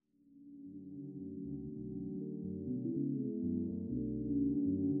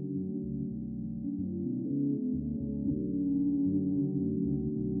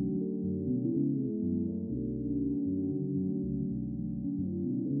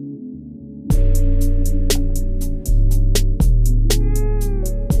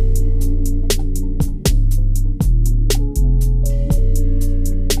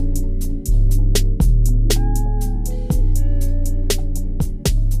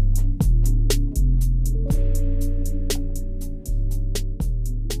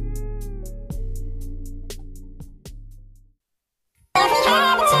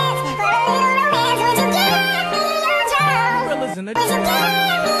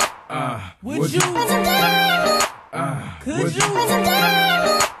Would you? Could you?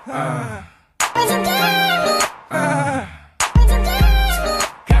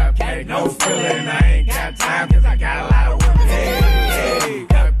 Cupcake, no feeling, I ain't got time cause I got a lot of women. Hey,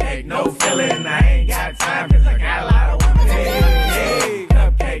 cupcake, no feeling, I ain't got time cause I got a lot of women. Hey,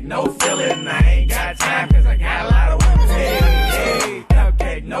 cupcake, no feeling, I ain't got time cause I got a lot of women. Hey,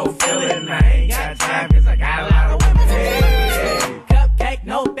 cupcake, no feeling, I ain't got time cause I got a lot of women. Hey, cupcake,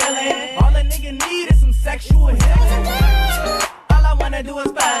 no feeling, all a nigga need is some sexual healing. All I wanna do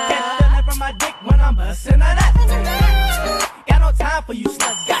is fuck, catch feeling from my dick when I'm busting a nut. Got no time for you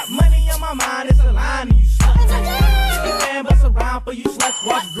sluts, got money on my mind, it's a line to you sluts. You can bust around for you sluts,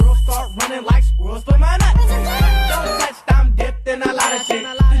 watch girls start running like squirrels for my nuts. Don't touch, I'm dipped in a lot of shit.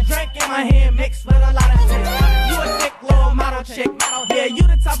 This drink in my hand mixed with a lot of shit. You a thick little model chick, yeah, you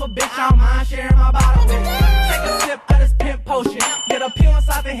the type of bitch I don't mind sharing my bottle with. Take a sip of this pimp potion, get a pill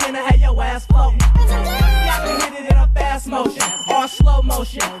inside the hand and have your ass floating. See, I can hit it in a fast motion or slow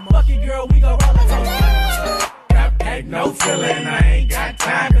motion. Fuck it, girl, we go roller coaster. Cupcake, no feeling, I ain't got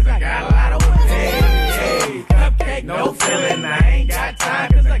time cause I got a lot of women. Hey, cupcake, no feeling, I ain't got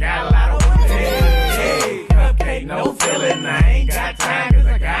time cause I got a lot of women. Hey, cupcake, no feeling, I ain't got time cause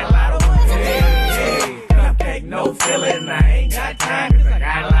I got a lot of women. Hey, cupcake, no feeling, I ain't got time cause I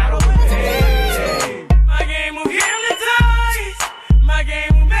got a lot of women. Hey, my game will hypnotize, my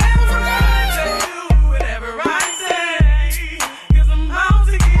game will memorize, I do whatever I say, cause I'm out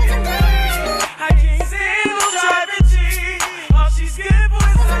to get paid. I can't say no strategy, all she's good for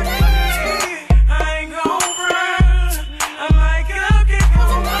is me. I ain't gon' front, I'm like cupcake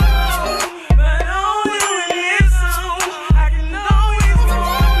on my own, but only when it's on, I can always go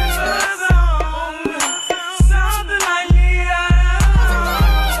on in the zone, something like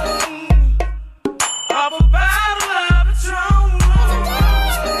off a bottle of Patron.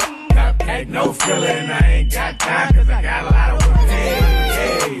 Cupcake, no feeling, I ain't got time cause I got a lot of women.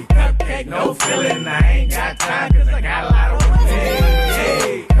 Hey, cupcake, no feeling, I ain't got time cause I got a lot of women.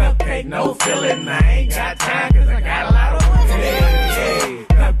 Hey, cupcake, no feeling, I ain't got time cause I got a lot of women. Hey,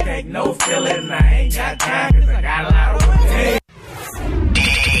 cupcake, no feeling, I ain't got time cause I got a lot of women. Hey.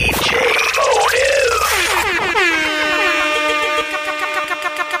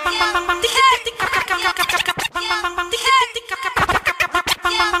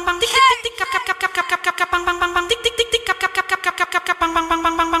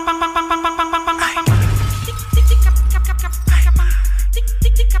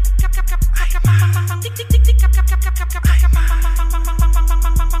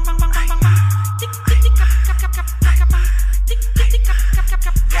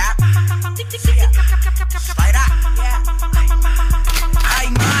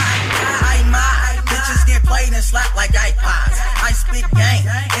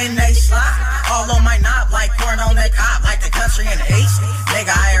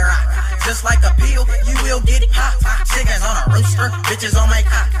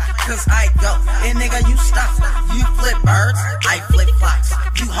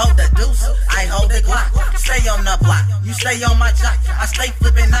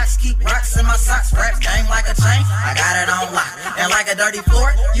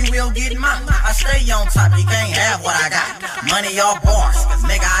 All bars, cause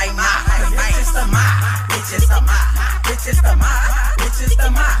nigga I ain't not. Bitch is the mob, bitch is the mob, bitch is the mob, bitch is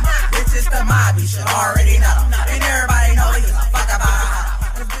the mob, bitch is the mob. You should already know, and everybody know he gives a fuck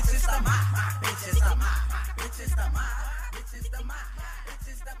about it. Bitch is the mob, bitch is the mob, bitch is the mob, bitch is the mob, bitch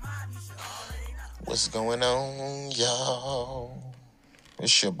is the mob. You should already know. What's going on, y'all?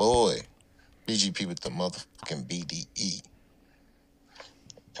 It's your boy, BGP with the motherfucking BDE.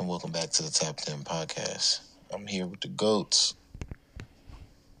 And welcome back to the Top 10 Podcast. I'm here with the GOATs.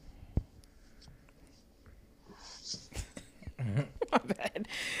 My bad.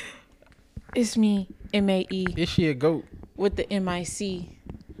 It's me, M-A-E. Is she a goat? With the M-I-C.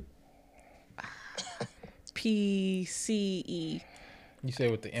 P-C-E. You say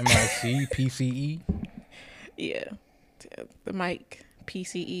with the M-I-C, P-C-E? Yeah. The mic,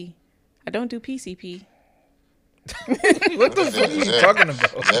 P-C-E. I don't do PCP. What the fuck are you talking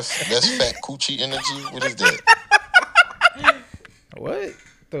about? That's fat coochie energy? What is that? What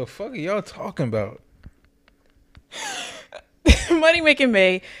the fuck are y'all talking about? Money Making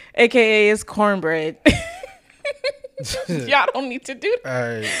May, aka is cornbread. Y'all don't need to do that. All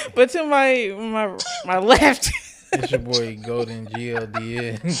right. But to my left. It's your boy Golden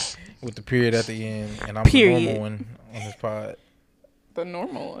GLDN with the period at the end, and I'm Period. the normal one on this pod. The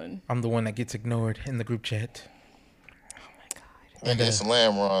normal one. I'm the one that gets ignored in the group chat. Nigga, it's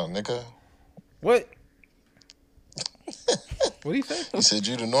Lamron, nigga. What? What do you say? He said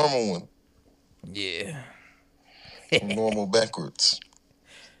you the normal one. Yeah. Normal backwards.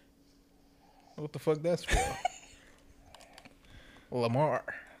 What the fuck that's for? Lamar.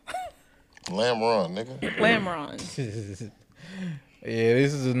 Lamron, nigga. Lamron. Yeah,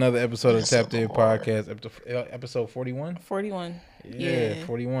 this is another episode of Yes, Tapped In Lamar. Podcast, episode 41. 41. Yeah,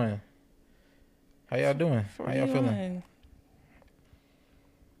 41. How y'all doing? How y'all feeling? 41.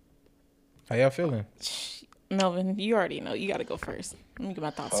 How y'all feeling? Melvin, you already know. You got to go first. Let me get my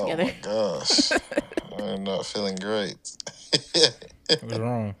thoughts Oh together. my gosh. I'm not feeling great. What's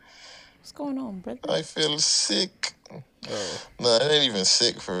wrong? What's going on, brother? I feel sick. Oh, No, I ain't even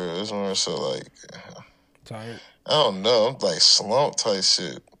sick for real. It's more so like, tired. I don't know. I'm like slump type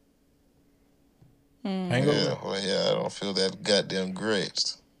shit. Hangover? Yeah, well, yeah, I don't feel that goddamn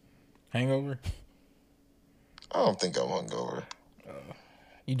great. Hangover? I don't think I'm hungover.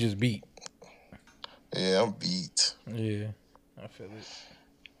 You just beat. Yeah, I'm beat. Yeah, I feel it.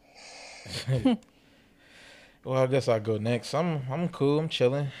 Well, I guess I'll go next. I'm cool. I'm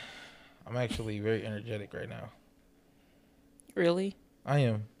chilling. I'm actually very energetic right now. Really? I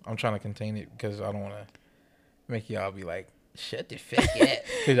am. I'm trying to contain it because I don't want to make y'all be like, shut the fuck up.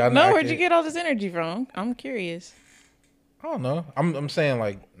 'Cause I know No, I where'd you could- get all this energy from? I'm curious. I don't know. I'm saying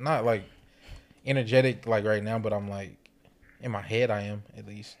like not like energetic like right now, but I'm like in my head I am at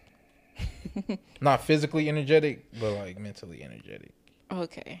least. Not physically energetic, but like mentally energetic.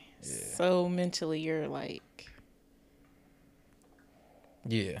 Okay. Yeah. So mentally, you're like,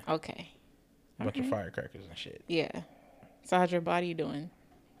 Yeah. okay. Bunch of firecrackers and shit. Yeah. So how's your body doing?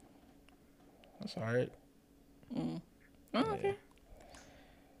 That's all right. Oh, okay.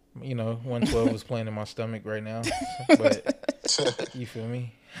 You know, 112 is playing in my stomach right now. But you feel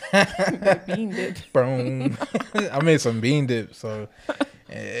me? Bean dip. Boom. I made some bean dip, so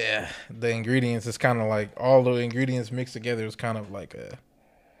yeah. The ingredients is kind of like all the ingredients mixed together is kind of like a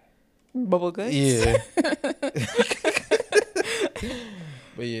Bubble guts. yeah.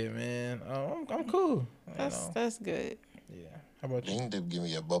 But yeah, man, I'm cool. You know. That's good. Yeah. How about you? Bean dip give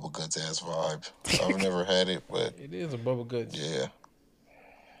me a bubble guts ass vibe. I've never had it, but It is a bubble gut. yeah.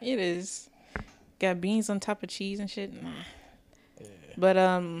 It is. Got beans on top of cheese and shit. Nah. But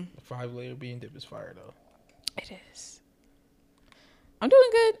The 5-layer bean dip is fire though. it is. I'm doing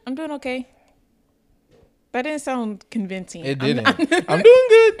good. I'm doing okay. That didn't sound convincing. It didn't. I'm doing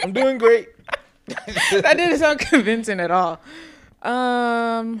good. I'm doing great. That didn't sound convincing at all.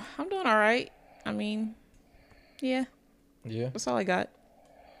 I'm doing all right. I mean, yeah, Yeah. that's all I got.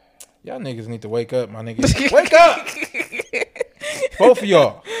 Y'all niggas need to wake up, my niggas. Wake up! Both of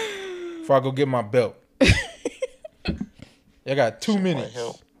y'all. Before I go get my belt. Y'all got 2 Might minutes.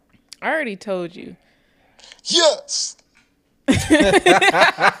 help. I already told you. Yes.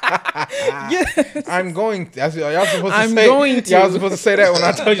 I'm going. That's y'all supposed to I'm say. going to. Y'all supposed to say that when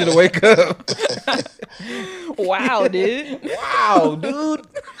I told you to wake up. Wow, dude. Wow, dude.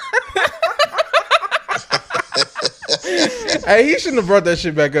 Hey, you shouldn't have brought that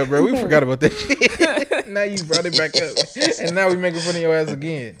shit back up, bro. We forgot about that shit. Now you brought it back up, and now we making fun of your ass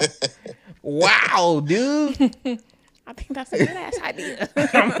again. Wow, dude. I think that's a good ass idea.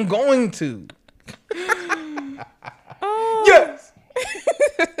 I'm going to. Oh. Yes.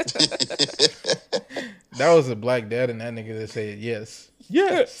 That was a black dad and that nigga that said yes.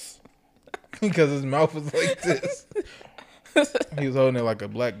 Yes. Because his mouth was like this. He was holding it like a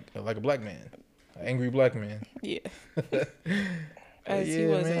black man. An angry black man. Yeah. As he Yeah,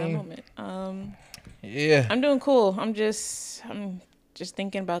 was in man. that moment. Yeah. I'm doing cool. I'm just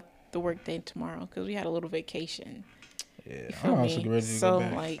thinking about the work day tomorrow because we had a little vacation. Yeah. feel I'm honestly me? ready to So, go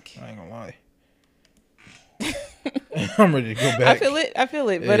back. like- I ain't gonna lie. I'm ready to go back. I feel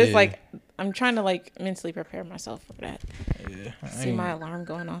it. But it's Yeah. like I'm trying to like mentally prepare myself for that. Yeah. I See ain't my alarm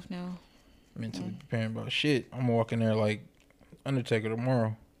going off now. mentally preparing about shit. I'm walking there like Undertaker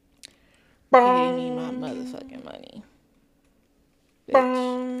tomorrow. You need my motherfucking money.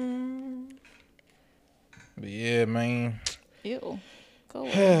 Bitch. But yeah, man. Ew. Go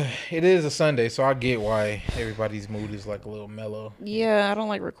away. It is a Sunday, so I get why everybody's mood is like a little mellow. Yeah, I don't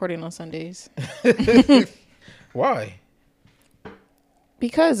like recording on Sundays. Why?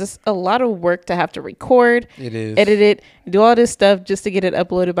 Because it's a lot of work to have to record, It is. edit it, do all this stuff just to get it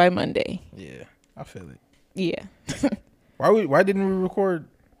uploaded by Monday. Yeah, I feel it. Yeah. Why didn't we record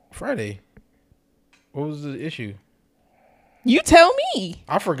Friday? What was the issue? You tell me.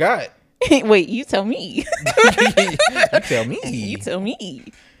 I forgot. Wait, you tell me. You tell me. You tell me.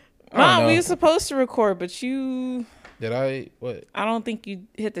 I don't Mom, we know. were supposed to record, but you. Did I? What? I don't think you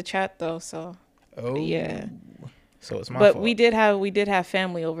hit the chat though. So Oh, yeah. So it's my But fault. we did have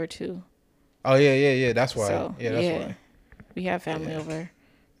family over too. Oh yeah. That's why. So, yeah, that's yeah. why. We have family over.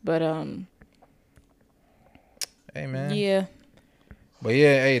 But Hey man. yeah, But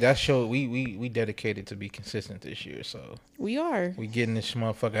yeah, hey, that show we dedicated to be consistent this year. So we are. we getting this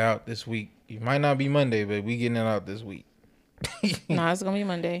motherfucker out this week. It might not be Monday, but we getting it out this week. Nah, it's gonna be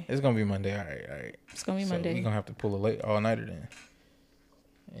Monday. It's gonna be Monday. All right. It's gonna be So Monday. we gonna have to pull a late all nighter then,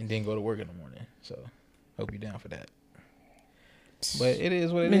 and then go to work in the morning. So hope you down for that. But it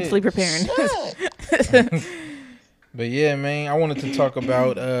is what it is. Mentally preparing. But yeah, man, I wanted to talk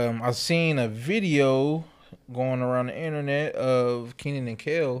about. I seen a video going around the internet of Kenan and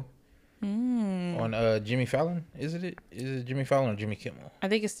Kel on Jimmy Fallon. Is it Jimmy Fallon or Jimmy Kimmel? I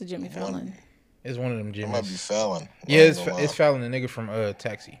think it's the Jimmy Fallon. It's one of them It might be Jimmys. Fallon. Yeah, it's Fallon, the nigga from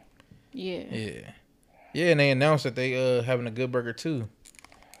Taxi. Yeah. Yeah, and they announced that they having a Good Burger too.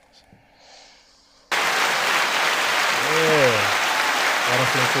 Yeah, I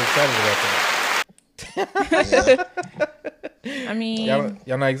don't seem too excited about that. Yeah, I mean,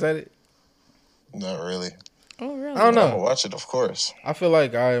 Y'all not excited? not really. oh really? I don't I'm gonna know. watch it, of course. I feel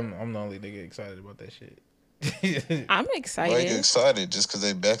like I'm the only nigga excited about that shit. I'm Like excited. excited just because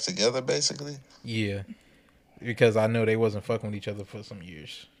they back together, basically. Yeah, because I know they wasn't fucking with each other for some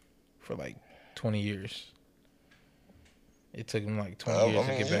years, for like 20 years. It took them like 20 I years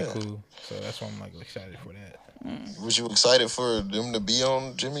mean, to get back yeah. cool, so that's why I'm like excited for that. Was you excited for them to be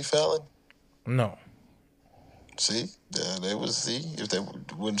on Jimmy Fallon? No, See, they was see if they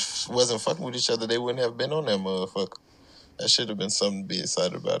wasn't fucking with each other, they wouldn't have been on that motherfucker. That should have been something to be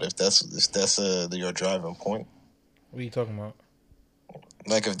excited about. If that's your driving point. what are you talking about?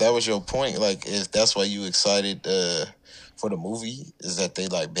 Like if that was your point, like if that's why you excited for the movie, is that they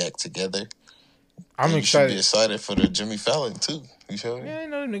like back together. I'm then you should be excited. excited for the Jimmy Fallon too. You feel me? Yeah, I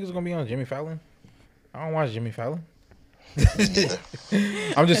know them niggas gonna be on Jimmy Fallon. I don't watch Jimmy Fallon. Neither.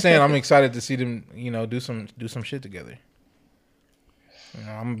 I'm just saying I'm excited to see them, do some shit together.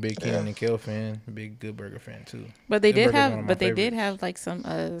 I'm a big Kenan and Kel fan, big Good Burger fan too. But they Good did Burger's one of have, my but they did favorites. have like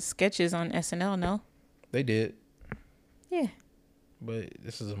some sketches on SNL. No. They did, Yeah. but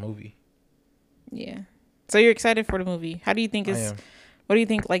this is a movie. Yeah. So you're excited for the movie? How do you think I it's? am. What do you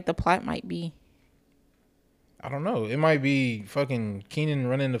think like the plot might be? I don't know. It might be fucking Keenan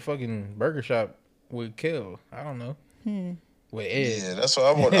running the fucking burger shop with Kel. I don't know. With Ed. Yeah, that's what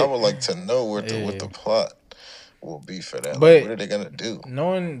I would like to know what the Yeah. plot will be for that. But- Like, what are they gonna do?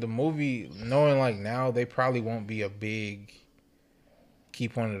 Knowing the movie, knowing like now, they probably won't be a big key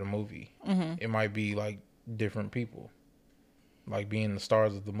point of the movie. It might be like different people, like being the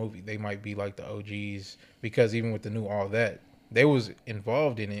stars of the movie. They might be like the OGs because even with the new All That, they was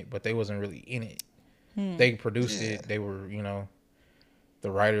involved in it, but they wasn't really in it. They produced it. They were, the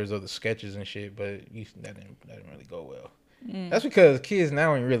writers of the sketches and shit, but that didn't really go well. That's because kids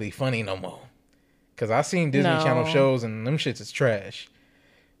now ain't really funny no more. Cause I seen Disney Channel No. shows and them shits is trash.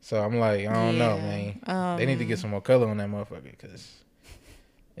 So I'm like, I don't know, Yeah. man. They need to get some more color on that motherfucker, cause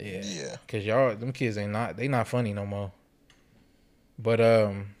Yeah. cause them kids they not funny no more. But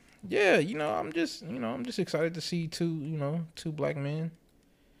yeah, I'm just excited to see two black men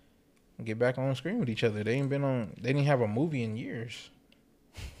get back on screen with each other. They didn't have a movie in years.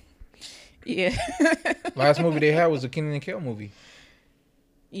 Yeah. Last movie they had was the Kenan and Kel movie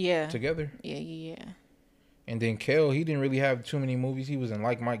Yeah. together. Yeah. And then Kel, he didn't really have too many movies. He was in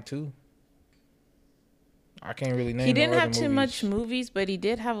Like Mike too. I can't really name. He didn't no have other too much movies. movies, but he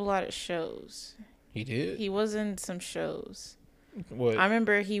did have a lot of shows. He did. He was in some shows. What? I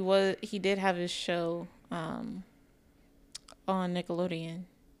remember he did have his show on Nickelodeon.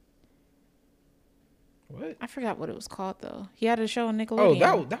 What? I forgot what it was called though. He had a show on Oh,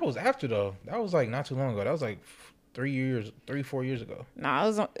 Nickelodeon. that was after though. That was like not too long ago. That was like 4 years ago.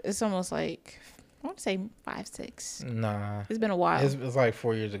 Nah, it's almost like I want to say 5, 6. Nah, It's been a while. it's like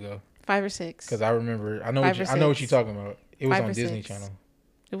 4 years ago. 5 or 6. Cause I remember. I know. Five or I know what you're six. talking about. It was 5 on or Disney 6. Channel.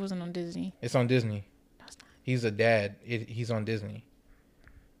 It wasn't on Disney. It's on Disney. No, it's not. He's a dad. He's on Disney.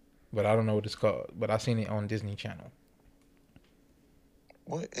 But I don't know what it's called. But I seen it on Disney Channel.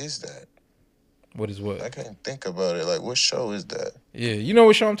 What is that? What is what? I can't think about it. Like, what show is that? Yeah, you know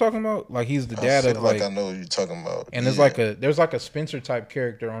what show I'm talking about? Like he's the dad I of feel like, I know what you're talking about. and yeah. there's like a Spencer type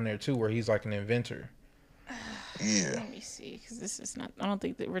character on there too, where he's like an inventor. Yeah. Let me see, because this is not. I don't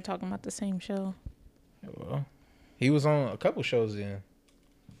think that we're talking about the same show. Well, He was on a couple shows then.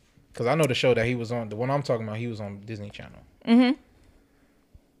 Because I know the show that he was on, the one I'm talking about, he was on Disney Channel. Mm-hmm.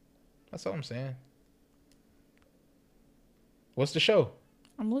 That's all I'm saying. What's the show?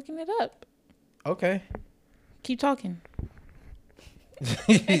 I'm looking it up. Okay. Keep talking.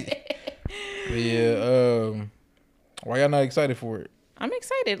 Yeah, why y'all not excited for it? I'm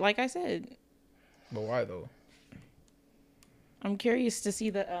excited, like I said. But why though? I'm curious to see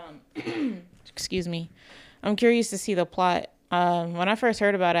the excuse me. I'm curious to see the plot. When I first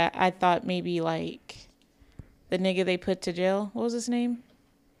heard about it, I thought maybe like the nigga they put to jail. What was his name?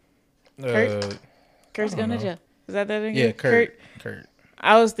 Kurt? Kurt's going to jail. Is that nigga? Yeah, Kurt.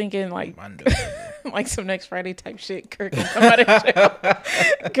 I was thinking like Mondo. like some Next Friday type shit. Kurt gonna come out of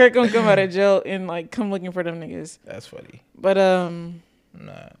jail. Kurt gonna come out of jail and like come looking for them niggas. That's funny. But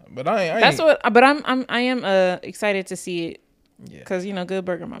Nah, but I that's ain't, what. But I am excited to see it. Yeah. Because you know, Good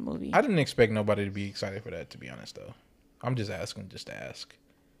Burger, my movie. I didn't expect nobody to be excited for that. To be honest, though, I'm just asking just to ask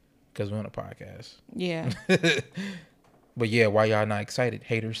because we're on a podcast. Yeah. But yeah, why y'all not excited,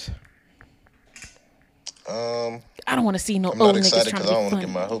 haters? I don't want to see no I'm old not niggas excited trying because to I be don't want to funny.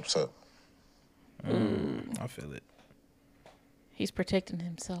 get my hopes up. I feel it. He's protecting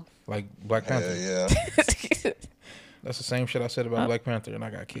himself. Like Black Panther. Yeah. That's the same shit I said about Black Panther, and I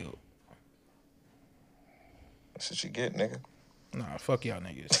got killed. That's what you get, nigga. Nah, fuck y'all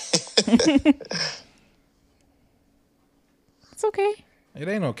niggas. It's okay. It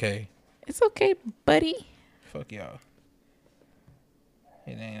ain't okay. It's okay, buddy. Fuck y'all.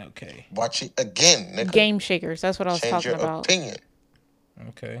 It ain't okay. Watch it again, nigga. Game Shakers. That's what I was Change talking your about. opinion.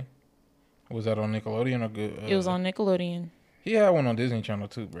 Okay. Was that on Nickelodeon or good? It was on Nickelodeon. He had one on Disney Channel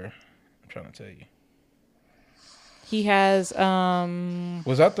too, bro. I'm trying to tell you. He has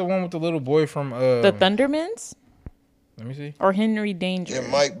Was that the one with the little boy from the Thundermans Let me see. or Henry Danger. It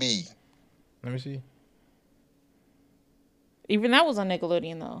might be. Let me see. Even that was on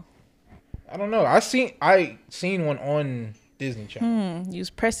Nickelodeon though. I don't know. I seen one on Disney Channel. You was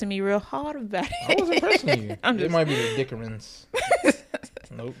pressing me real hard about it. I wasn't pressing you. I'm It just- might be the Dickermans.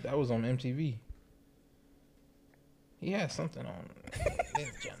 Nope, that was on MTV. He had something on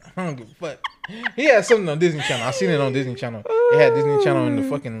Disney Channel. I don't give a fuck. He had something on Disney Channel. I seen it on Disney Channel. It had Disney Channel in the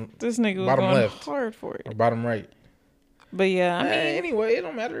fucking This nigga was bottom going left. hard for it. or bottom right. But yeah, I mean, Anyway, it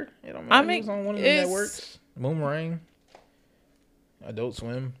don't matter. It don't matter. I He mean, was on one of the it's- networks. Boomerang. Adult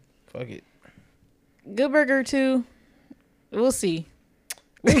Swim. Fuck it. Good Burger 2. We'll see.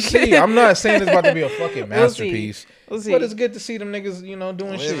 We'll see. I'm not saying it's about to be a fucking We'll see. masterpiece. We'll see. But it's good to see them niggas,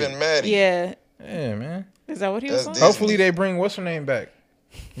 doing Live shit. in Maddie. Yeah. Yeah, man. Is that what he was That's on? Disney. Hopefully they bring what's her name back,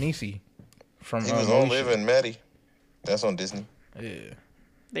 Niecy from. He was on Moesha. Live in Maddie. That's on Disney. Yeah,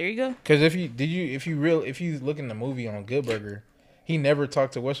 There you go. because if you look in the movie on Good Burger, he never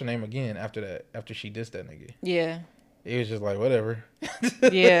talked to what's her name again after that. After she dissed that nigga, Yeah. it was just like whatever.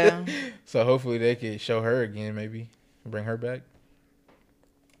 Yeah. So hopefully they could show her again, maybe bring her back.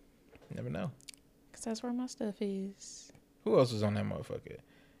 Never know. Because that's where my stuff is. Who else is on that motherfucker?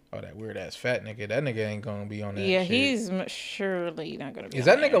 Oh, that weird ass fat nigga. That nigga ain't gonna be on that. Yeah, shit. he's surely not going to be Is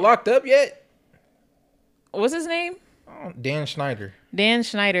on that there. nigga locked up yet? What's his name? Oh, Dan Schneider. Dan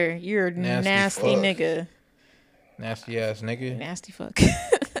Schneider. You're a Nasty nasty fuck. nigga. Nasty ass nigga. Nasty fuck.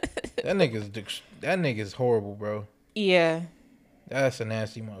 That nigga's horrible, bro. Yeah. That's a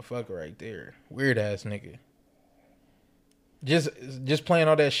nasty motherfucker right there. Weird ass nigga. Just playing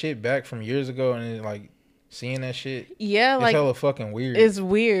all that shit back from years ago and then, like seeing that shit. Yeah, It's like, hella fucking weird. it's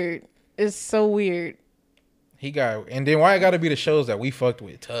weird. It's so weird. And then why it gotta be the shows that we fucked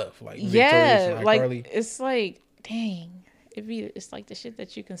with tough, like Victorious Yeah, and like iCarly. it's like, dang, it's like the shit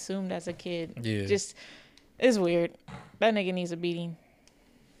that you consumed as a kid. Yeah. Just, it's weird. That nigga needs a beating.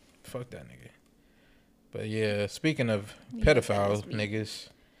 Fuck that nigga. But yeah, speaking of pedophile niggas,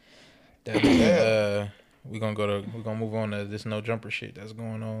 that we're gonna move on to this no jumper shit that's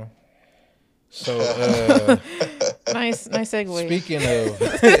going on. So Nice segue. speaking of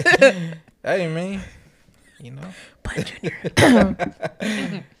hey man,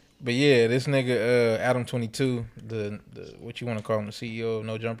 But yeah, this nigga Adam 22, the what you want to call him, the CEO of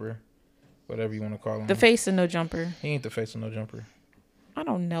No Jumper, whatever you want to call him. The face of No Jumper. He ain't the face of No Jumper. I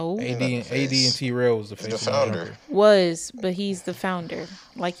don't know. AD the and face. T-Rail was the He's face the of No founder. Jumper. Was, but he's the founder,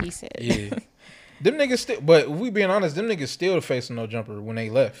 like he said. Yeah. Them niggas still, but if we being honest, them niggas still the face of No Jumper when they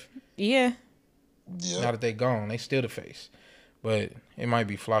left. Yeah. Yeah. Now that they gone, they still the face. But it might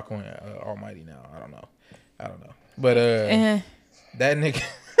be Flacco and Almighty now. I don't know. But that nigga,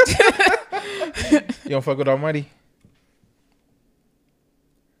 you don't fuck with Almighty?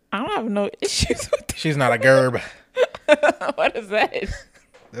 I don't have no issues with She's not a gerb. that. What is that?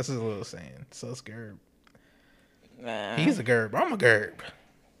 That's his little saying. So scared. He's a gerb. I'm a gerb.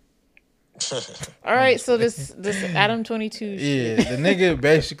 All right, so this Adam 22. Yeah, the nigga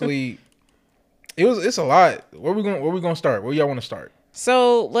basically. It's a lot. Where we gonna start? Where y'all want to start?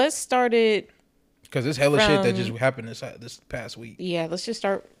 So let's start it. Because it's hella shit that just happened this past week. Yeah, let's just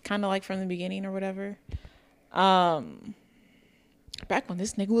start kind of like from the beginning or whatever. Back when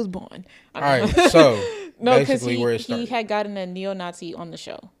this nigga was born. All right, so no, because basically where it started. he had gotten a neo-Nazi on the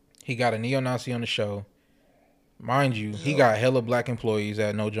show. He got a neo-Nazi on the show. Mind you, he got hella black employees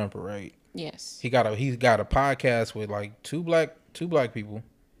at No Jumper, right? Yes. He got a podcast with like two black people.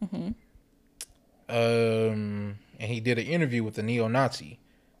 Mm-hmm. And he did an interview with the neo-Nazi.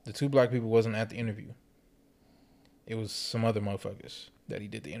 The two black people wasn't at the interview. It was some other motherfuckers that he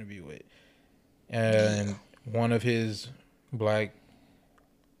did the interview with. And one of his black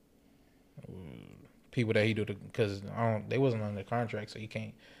people that he did, because they wasn't under contract, so you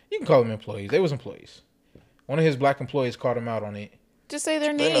can call them employees. They was employees. One of his black employees called him out on it. Just say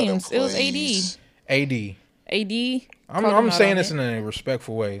their names. It was AD. I'm saying this in a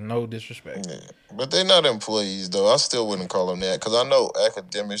respectful way. No disrespect. Yeah. But they're not employees, though. I still wouldn't call them that. Because I know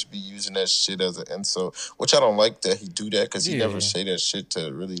academics be using that shit as an insult. Which I don't like that he do that. Because he never say that shit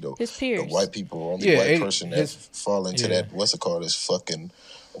to really his peers. The white people. Only white person that fall into that, what's it called, is fucking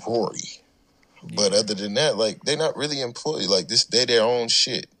Rory. Yeah. But other than that, like, they're not really employees. Like, they their own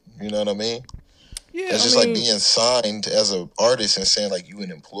shit. You know what I mean? Yeah, it's just like being signed as an artist and saying, like, you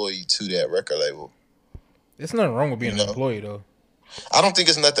an employee to that record label. There's nothing wrong with being an employee, though. I don't think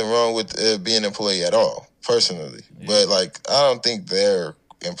there's nothing wrong with being an employee at all, personally. Yeah. But, like, I don't think they're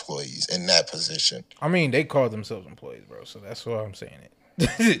employees in that position. I mean, they call themselves employees, bro, so that's why I'm saying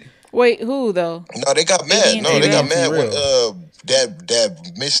it. Wait, who, though? No, they got mad. No, they got mad when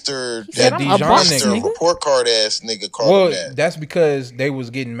that Mr. report card ass nigga called him that. That's because they was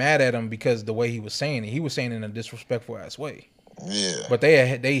getting mad at him because the way he was saying it. He was saying it in a disrespectful ass way. Yeah, but they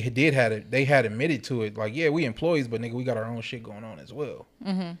had admitted to it. Like, yeah, we employees, but nigga, we got our own shit going on as well.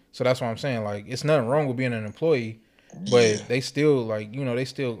 Mm-hmm. So that's what I'm saying. Like, it's nothing wrong with being an employee, but they still they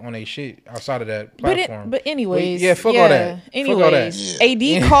still on their shit outside of that platform. But anyways, fuck all that. Anyways,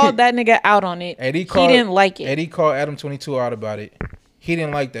 AD called that nigga out on it. He didn't like it. AD called Adam 22 out about it. He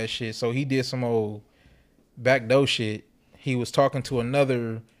didn't like that shit, so he did some old backdoor shit. He was talking to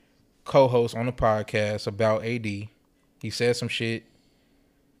another co-host on the podcast about AD. He said some shit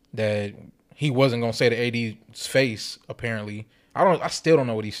that he wasn't gonna say to AD's face. Apparently, I still don't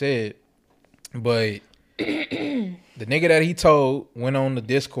know what he said, but the nigga that he told went on the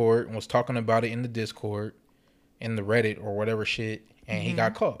Discord and was talking about it in the Discord, in the Reddit or whatever shit, and he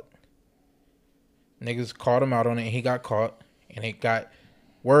got caught. Niggas called him out on it, and he got caught, and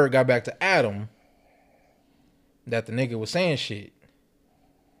word got back to Adam that the nigga was saying shit.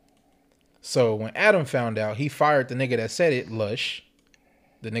 So when Adam found out, he fired the nigga that said it, Lush.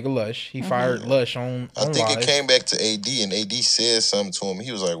 The nigga Lush. He fired Lush on I think live. It came back to AD, and AD said something to him.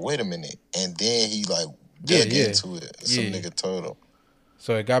 He was like, wait a minute. And then he like dug into it. Some nigga told him.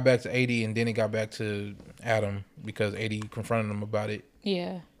 So it got back to AD, and then it got back to Adam because AD confronted him about it.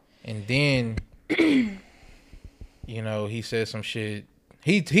 Yeah. And then, he said some shit.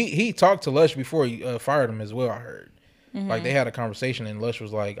 He talked to Lush before he fired him as well, I heard. Mm-hmm. Like, they had a conversation, and Lush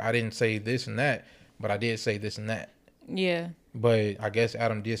was like, I didn't say this and that, but I did say this and that. Yeah. But I guess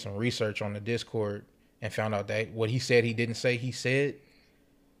Adam did some research on the Discord and found out that what he said he didn't say he said,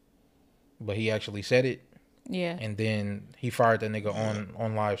 but he actually said it. Yeah. And then he fired that nigga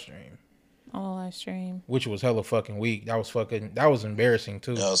on live stream. On live stream. Which was hella fucking weak. That was embarrassing,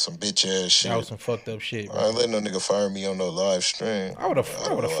 too. That was some bitch ass shit. That was some fucked up shit, bro. I ain't letting no nigga fire me on no live stream. I would have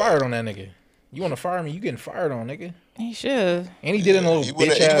fired on that nigga. You want to fire me? You getting fired on, nigga. He should. And he did it in a little bitch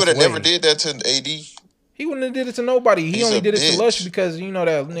ass way. He would have never did that to AD. He wouldn't have did it to nobody. He only did it to Lush because that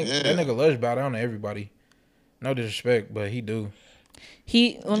nigga Lush bow down to everybody. No disrespect, but he do.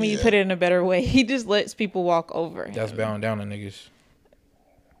 Let me put it in a better way. He just lets people walk over him. That's bowing down to niggas.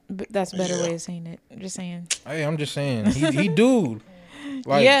 But that's a better way of saying it. I'm just saying. Hey, I'm just saying. He dude.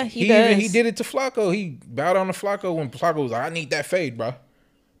 Like, yeah, he does. He did it to Flacco. He bowed down to Flacco when Flacco was like, I need that fade, bro.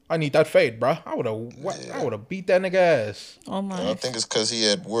 I need that fade, bro. I would have beat that nigga ass. Oh my! I think it's because he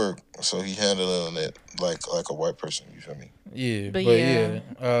had work, so he handled it like a white person. You feel me? Yeah, but yeah.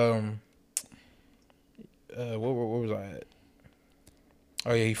 Where was I at?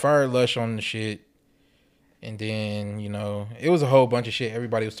 Oh yeah, he fired Lush on the shit, and then it was a whole bunch of shit.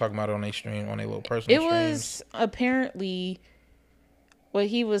 Everybody was talking about it on their stream, on their little personal streams. It was apparently what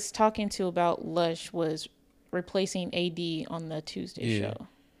he was talking to about Lush was replacing AD on the Tuesday show.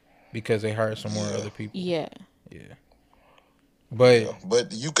 Because they hired some more other people. Yeah. Yeah.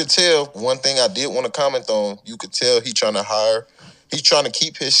 But you could tell one thing I did want to comment on. You could tell he's trying to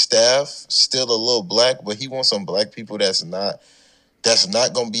keep his staff still a little black, but he wants some black people that's not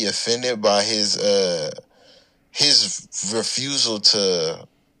gonna be offended by his refusal to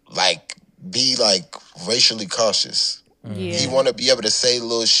like be like racially cautious. Yeah. He want to be able to say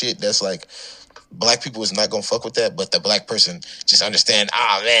little shit that's like black people is not gonna fuck with that, but the black person just understand.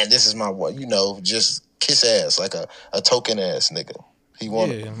 Ah, man, this is my what, just kiss ass like a token ass nigga. He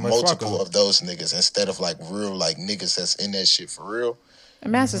want Yeah, like multiple Flacco. of those niggas instead of like real like niggas that's in that shit for real.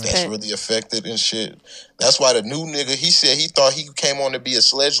 Masses That's pet. really affected and shit. That's why the new nigga, he said he thought he came on to be a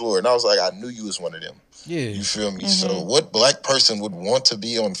sledge lord, and I was like, I knew you was one of them. yeah, You feel me? So what black person would want to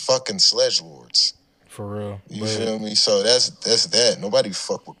be on fucking sledge lords? for real. You But feel me? So that's that. Nobody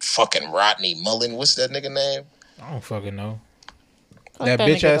fuck with fucking Rodney Mullen. What's that nigga name? I don't fucking know. Fuck That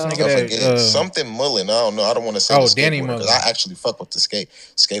bitch ass though. nigga I that forget. Something Mullen. I don't know. I don't want to say Oh, the Danny skateboarder, 'cause Mullen. I actually fuck with the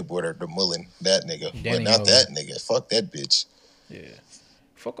skateboarder, the Mullen, that nigga. Danny but not Mullen. that nigga. Fuck that bitch. yeah,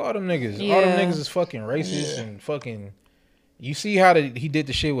 fuck all them niggas. All them Yeah. niggas is fucking racist Yeah. and fucking. You see how he did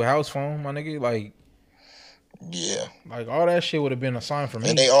the shit with House Phone, my nigga? Yeah. Like all that shit would have been a sign for me.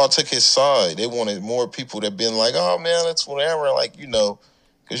 And they all took his side. They wanted more people that been like, oh man, that's whatever. Like,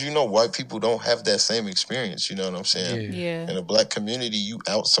 because white people don't have that same experience. You know what I'm saying? Yeah. In a black community, you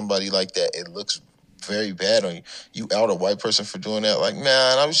out somebody like that, it looks very bad on you. You out a white person for doing that. Like,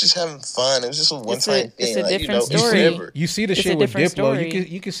 man, I was just having fun. It was just a one time thing. it's a like, different You story. see, you see the It's a shit with different Diplo. story.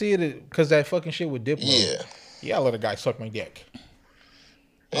 You can see it because that fucking shit with Diplo. Yeah. Yeah, I let a guy suck my dick.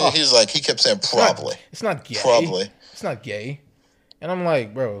 And he's like, he kept saying probably. It's not gay. Probably. It's not gay. And I'm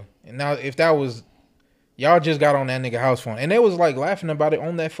like, bro. And now if that was, y'all just got on that nigga House Phone, and they was like laughing about it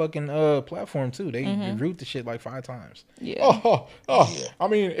on that fucking platform too. They root the shit like 5 times. Yeah. Oh. Yeah. I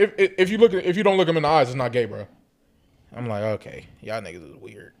mean, if you don't look him in the eyes, it's not gay, bro. I'm like, okay, y'all niggas is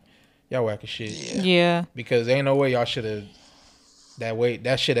weird. Y'all whack as shit. Yeah. Yeah. Because ain't no way y'all should have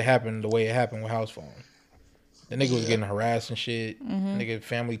that should have happened the way it happened with House Phone. The nigga was getting harassed and shit. Nigga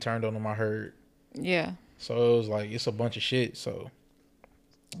family turned on him, I heard. Yeah. So it was like it's a bunch of shit. So,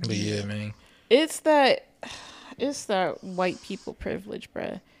 but yeah, man. It's that white people privilege,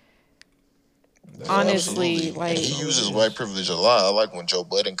 bruh. Honestly, Absolutely. like And he uses white privilege a lot. I like when Joe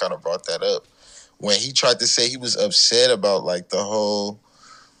Budden kind of brought that up. When he tried to say he was upset about like the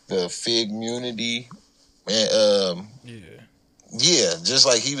fig community, and yeah, just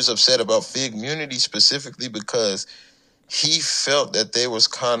like he was upset about fig community specifically because he felt that they was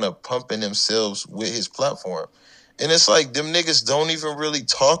kind of pumping themselves with his platform. And it's like them niggas don't even really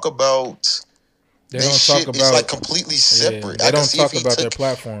talk about They they don't shit. talk It's about like completely separate. They I can don't see talk if he about their took-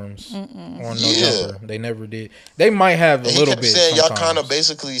 platforms on No Yeah. Jumper. They never did. They might have a And he little kept bit. saying y'all sometimes. kind of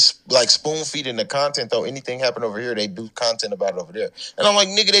basically like spoon feeding the content though. Anything happen over here, they do content about it over there. And I'm like,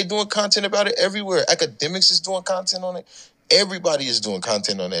 nigga, they doing content about it everywhere. Academics is doing content on it. Everybody is doing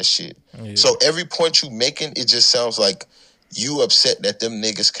content on that shit. Yeah. So every point you making, it just sounds like you upset that them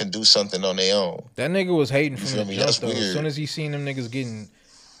niggas can do something on their own. That nigga was hating You from feel the me? jump That's though. As weird. soon as he seen them niggas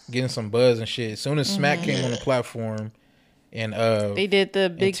getting some buzz and shit. As soon as Smack came on the platform and they did the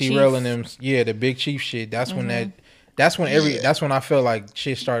big and T-Rail chief. and them, the Big Chief shit. That's when that's when I felt like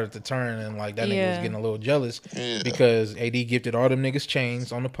shit started to turn and like that nigga was Yeah. getting a little jealous Yeah. because AD gifted all them niggas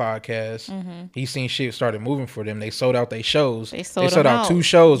chains on the podcast. He seen shit started moving for them. They sold out their shows. They sold 'em out out. 2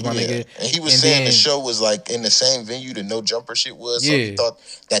 shows, my Yeah. nigga. And he was And saying the then- show was like in the same venue the No Jumper shit was. So he Yeah. thought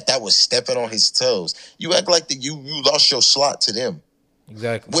that was stepping on his toes. You act like you lost your slot to them.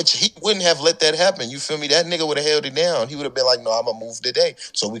 Exactly. Which he wouldn't have let that happen. You feel me? That nigga would have held it down. He would have been like, no, I'm going to move today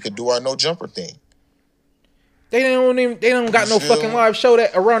so we could do our No Jumper thing. They don't got no You feel fucking me? live show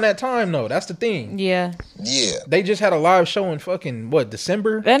that around that time though. That's the thing. Yeah. Yeah. They just had a live show in fucking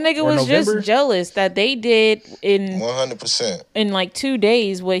December. That nigga Or was November? just jealous that they did in 100%. like 2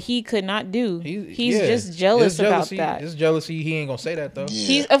 days what he could not do. He's yeah. just jealous It's about jealousy. that. It's jealousy. He ain't gonna say that though. Yeah.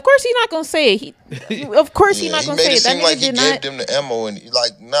 He's of course he's not gonna say it. Of course he's Yeah, not he gonna made say it it. That seem nigga like he did gave not. them the ammo and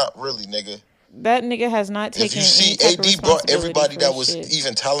like, not really, nigga. That nigga has not taken. If you see, any type of AD brought responsibility everybody for that his was shit.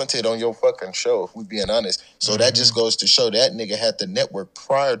 even talented on your fucking show, if we being honest. So that just goes to show that nigga had the network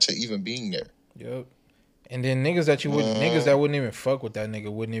prior to even being there. Yep. And then niggas that wouldn't even fuck with that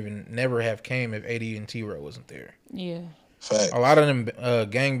nigga wouldn't even never have came if AD and T-Rail wasn't there. Yeah. Fact. A lot of them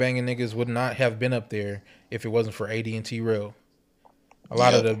gang banging niggas would not have been up there if it wasn't for AD and T-Rail. A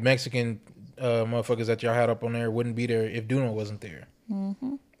lot of the Mexican motherfuckers that y'all had up on there wouldn't be there if Duno wasn't there.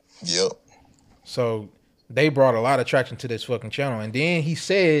 Yep. So they brought a lot of traction to this fucking channel. And then he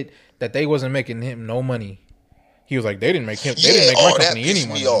said that they wasn't making him no money. He was like, they didn't make my that company any pissed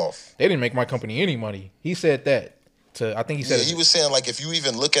money. me off. They didn't make my company any money. He said that. I think he Yeah, said he was saying like if you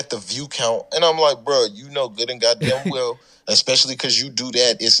even look at the view count, and I'm like, bro, you know good and goddamn well, especially because you do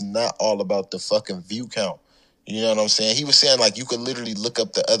that, it's not all about the fucking view count. You know what I'm saying? He was saying like you could literally look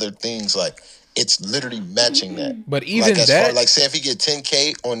up the other things, like it's literally matching that. But even like as that, far like say if he get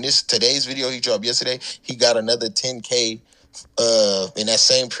 10K on today's video he dropped yesterday, he got another 10K in that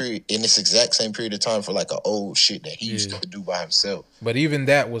same period, in this exact same period of time for like an old shit that he used to do by himself. but even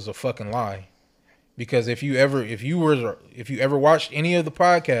that was a fucking lie. Because if you ever watched any of the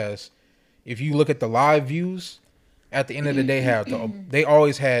podcasts, if you look at the live views, at the end of the day, they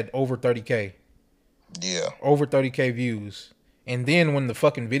always had over 30K. Yeah. Over 30K views. And then when the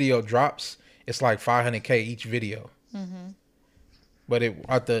fucking video drops, it's like 500K each video. But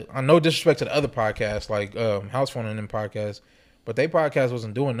I no disrespect to the other podcasts like House Phone and them podcasts, but they podcast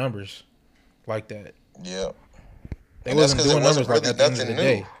wasn't doing numbers like that. Yeah. They wasn't doing numbers like that at the end of the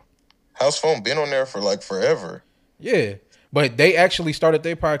day. House Phone been on there for like forever. Yeah. But they actually started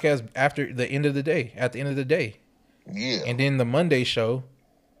their podcast after the end of the day, at the end of the day. Yeah. And then the Monday show,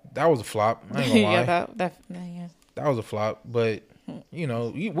 that was a flop. I ain't gonna lie. Yeah. That was a flop. But, you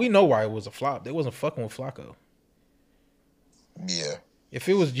know, we know why it was a flop. They wasn't fucking with Flacco. Yeah. If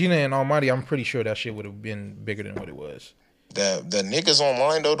it was Gina and Almighty, I'm pretty sure that shit would have been bigger than what it was. The niggas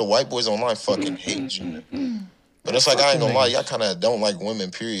online, though, the white boys online fucking hate Gina. But it's like, I ain't gonna lie, y'all kind of don't like women,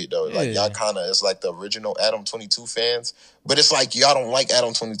 period, though. Like, y'all kind of, it's like the original Adam 22 fans. But it's like, y'all don't like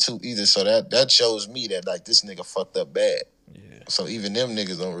Adam 22 either. So that shows me that, like, this nigga fucked up bad. Yeah. So even them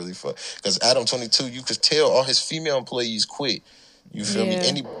niggas don't really fuck. Because Adam 22, you could tell all his female employees quit. You feel me?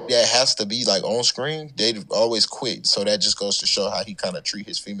 Anybody that has to be, like, on screen, they always quit. So that just goes to show how he kind of treat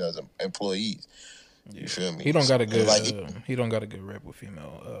his female employees. You feel me? He don't got a good, he don't got a good rep with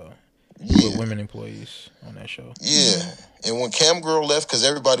female, with women employees on that show. Yeah. And when Cam Girl left, because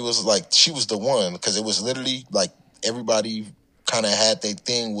everybody was like, she was the one, because it was literally like everybody kind of had their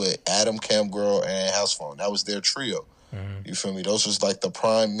thing with Adam, Cam Girl, and House Phone. That was their trio. You feel me? Those was like the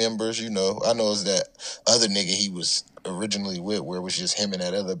prime members, you know. I know it was that other nigga he was originally with, where it was just him and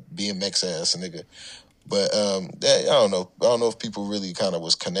that other BMX ass nigga. But I don't know. I don't know if people really kind of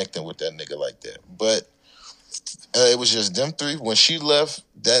was connecting with that nigga like that. But it was just them three. When she left,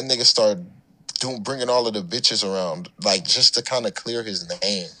 that nigga started bringing all of the bitches around, like just to kind of clear his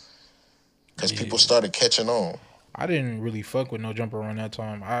name, because people started catching on. I didn't really fuck with No Jumper around that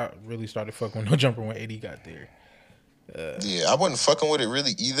time. I really started fucking with No Jumper when AD got there. Yeah, I wasn't fucking with it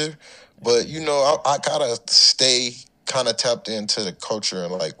really either. But, you know, I gotta stay kind of tapped into the culture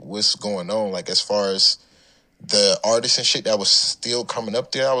and, like, what's going on. Like, as far as the artists and shit that was still coming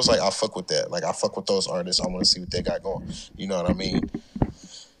up there, I was like, I fuck with that. Like, I fuck with those artists. I want to see what they got going. You know what I mean?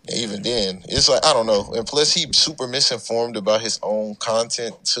 And even then, it's like, I don't know. And plus, he super misinformed about his own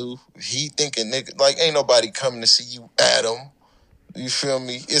content, too. He thinking, nigga, like, ain't nobody coming to see you, Adam. You feel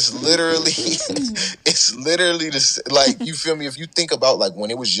me? It's literally this, like, you feel me? If you think about, like,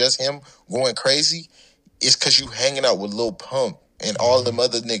 when it was just him going crazy, it's because you hanging out with Lil Pump and all them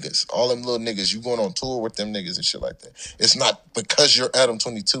other niggas, all them little niggas. You going on tour with them niggas and shit like that. It's not because you're Adam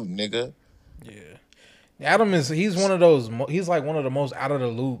 22, nigga. Yeah. Adam he's one of those, he's like one of the most out of the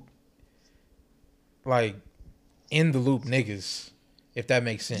loop, like, in the loop niggas, if that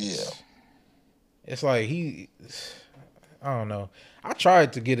makes sense. Yeah. It's like I don't know. I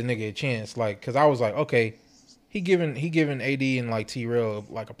tried to get a nigga a chance, like, cause I was like, okay, he giving AD and like T-Rail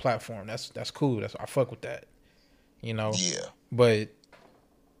like a platform. That's cool. I fuck with that. You know? Yeah. But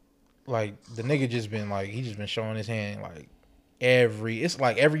like the nigga just been like, he just been showing his hand like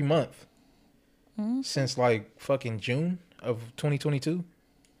every month since like fucking June of 2022.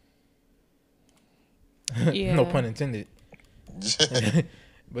 Yeah. No pun intended.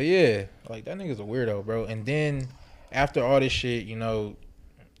 But yeah, like that nigga's a weirdo, bro. And then after all this shit, you know,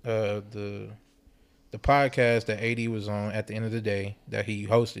 the podcast that AD was on at the end of the day that he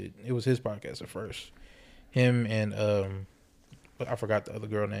hosted, it was his podcast at first. Him and I forgot the other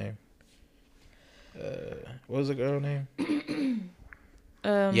girl name. What was the girl name?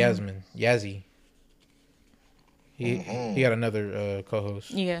 Yazzie. He had another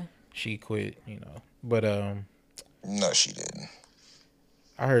co-host. Yeah. She quit, you know. But No, she didn't.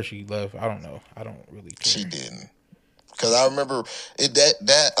 I heard she left. I don't know. I don't really care. She didn't. Because I remember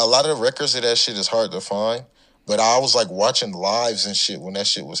that a lot of the records of that shit is hard to find. But I was like watching lives and shit when that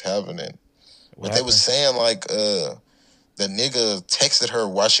shit was happening. But they was saying like the nigga texted her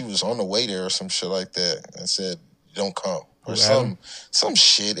while she was on the way there or some shit like that and said, "Don't come." Or some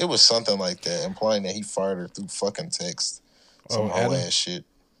shit. It was something like that, implying that he fired her through fucking text. Some whole ass shit.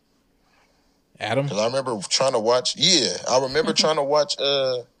 Adam? Because I remember trying to watch. Yeah, I remember trying to watch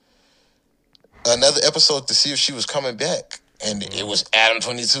another episode to see if she was coming back, and it was Adam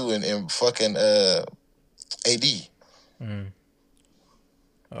 22 and fucking AD.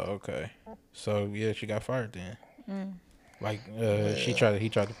 Oh, okay. So yeah, she got fired then. Like he tried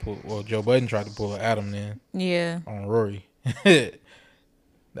to pull. Well, Joe Budden tried to pull Adam then Yeah. on Rory.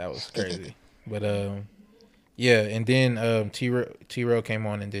 That was crazy. But yeah, and then T-Rail came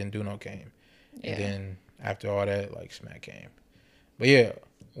on, and then Duno came, Yeah. and then after all that, like Smack came. But yeah,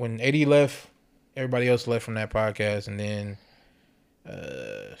 when AD left, everybody else left from that podcast, and then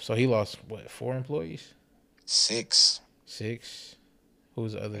so he lost what, 4 employees, 6. 6.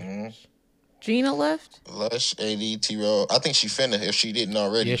 Who's the others? Gina left. Lush, AD, T-Rail. I think she finna if she didn't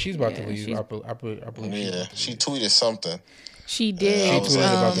already. Yeah, she's about to Yeah, leave. she's- I believe. Yeah, she tweeted something. She did. She I was tweeted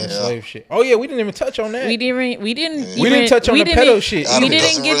like, about that yeah. slave shit. Oh yeah, we didn't even touch on that. We didn't We didn't touch on the pedo shit. Adam We didn't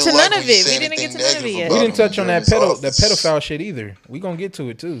doesn't get really to like none when of you it. say We didn't get anything to none of it negative yet. We about didn't him touch on during that his the office. pedophile shit either. We gonna get to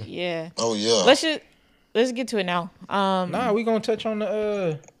it too. Yeah. Oh yeah. Let's get to it now. Nah, we gonna touch on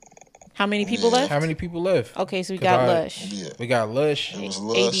the How many people left? how many people left. Okay, so we 'Cause got I- Lush. Yeah. We got Lush, It was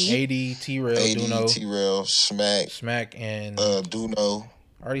Lush, AD, T-Rail, AD, Duno, T-Rail, Smack, Smack, and Duno.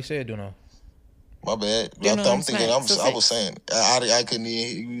 I already said Duno. My bad. Duno I'm and thinking. Smack, so I was 6. saying. I couldn't.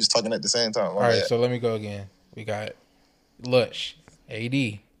 We was talking at the same time. My All right, bad. so let me go again. We got Lush,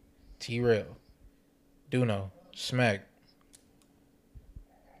 AD, T-Rail, Duno, Smack.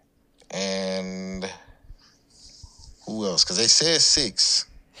 And who else? Because they said 6.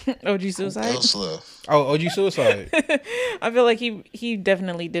 OG Who Suicide. else left? Oh, OG Suicide. I feel like he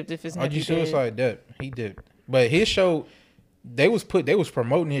definitely dipped if his OG nephew did. Suicide dipped. He dipped. But his show, they was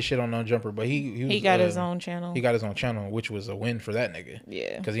promoting his shit on No Jumper, but he was, He got his own channel. He got his own channel, which was a win for that nigga.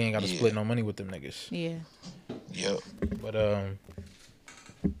 Yeah. Because he ain't got to Yeah. split no money with them niggas. Yeah. Yep. But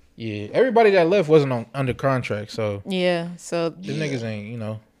yeah, everybody that left wasn't under contract, so Yeah. So them Yeah. niggas ain't, you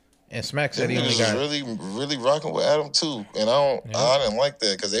know. And Smack Them said he only niggas got was really rocking with Adam too, and I didn't like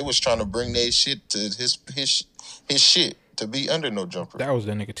that because they was trying to bring their shit to his shit to be under No Jumper. that was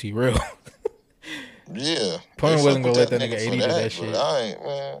that nigga T-Real. Yeah, Pun They wasn't fuck gonna let with that nigga for 80 do that but shit. I ain't,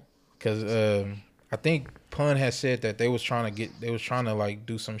 man. Cause I think Pun had said that they was trying to like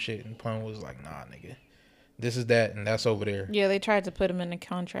do some shit, and Pun was like, nah, nigga, this is that, and that's over there. yeah, they tried to put him in a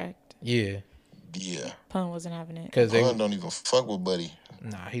contract. Yeah, Yeah, Pun wasn't having it. cause they Pun don't even fuck with Buddy.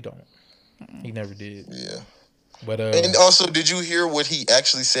 nah, he don't. He never did. Yeah, But and also, did you hear what he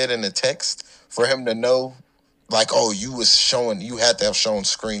actually said in the text for him to know? Like, oh, you had to have shown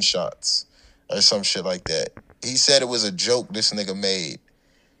screenshots or some shit like that. He said it was a joke this nigga made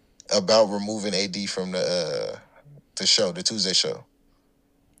about removing AD from the show, the Tuesday show.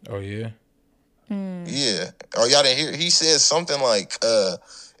 oh yeah, Yeah. Oh, y'all didn't hear? He said something like,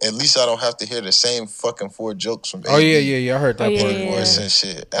 at least I don't have to hear the same fucking 4 jokes from oh AD yeah, I heard that Oh, yeah, part. yeah, voice and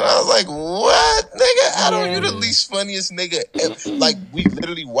shit. And I was like, what, nigga? Adam, you the Yeah. least funniest nigga ever. Like, we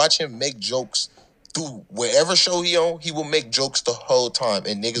literally watch him make jokes through wherever show he on. He will make jokes the whole time,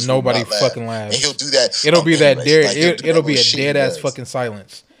 and niggas Nobody will not fucking laugh. laughs. And he'll do that. It'll be that anyways. dead. Like, he'll do It'll that be a little shit he dead ass does. fucking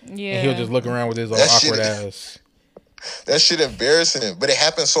silence, Yeah. and he'll just look around with his little That shit awkward is- ass. That shit embarrassing, but it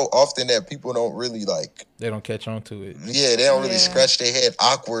happens so often that people don't really like. They don't catch on to it. Yeah, they don't really Yeah. scratch their head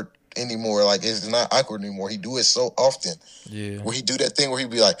awkward anymore. Like, it's not awkward anymore. He do it so often. Yeah, Where he do that thing where he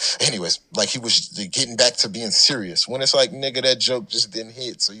be like, anyways, like he was getting back to being serious. When it's like, nigga, that joke just didn't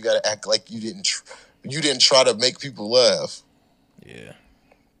hit, so you gotta act like you didn't try to make people laugh. yeah.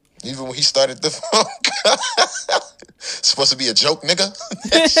 Even when he started the phone, supposed to be a joke, nigga.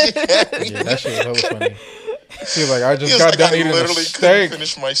 That shit had me. Yeah, that shit was hella funny. He was like, I He just was got like, done I eating a literally couldn't steak.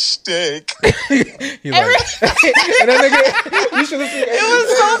 finish my steak. He like, and that nigga, you should have seen. It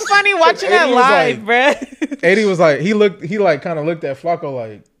was so funny watching that Eddie was live, like- bruh. Eddie was like, he like kind of looked at Flacco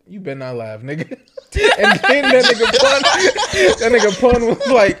like, you better not laugh, nigga. And then that nigga Pun was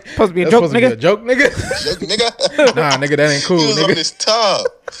like, Supposed to be a "That's joke, supposed to be nigga." a joke, nigga. Joke, nigga. Nah, nigga, that ain't cool, He was on nigga. his top.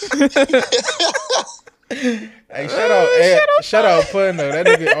 Hey, shout out Pun though. That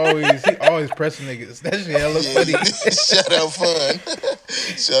nigga he always pressing niggas. That shit hella funny. Shout out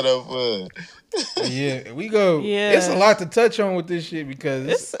fun. Shout out fun. Yeah, we go. Yeah. It's a lot to touch on with this shit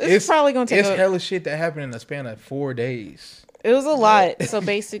because It's probably gonna take it's a- hella shit that happened in the span of 4 days. It was a lot.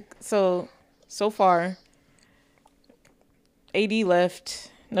 So far, AD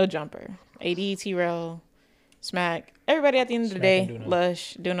left, no jumper. AD, T-Rail, Smack. Everybody at the end of the Smack day, and Duno.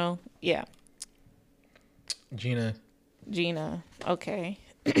 Lush, Duno. Yeah. Gina Gina. Okay.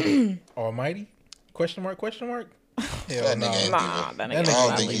 Almighty? Question mark? Hell That nah. nigga ain't Nah, leaving. that That nigga's nigga I don't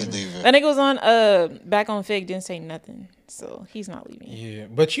not think he's leaving. leaving. That nigga was on back on Fig, didn't say nothing. So he's not leaving. Yeah,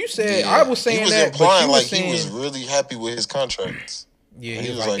 but you said Yeah. I was saying he was that, but implying you like was saying he was really happy with his contracts. Yeah, And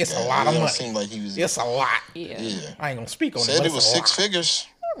he was like, it's a lot of it don't money. seem like he was. It's a lot. Yeah. Yeah. I ain't gonna speak on it. Said But it was it's a 6 lot. figures.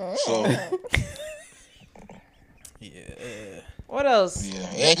 So Yeah. What else? yeah,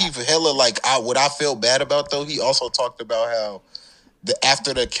 and he hella like what I felt bad about though. He also talked about how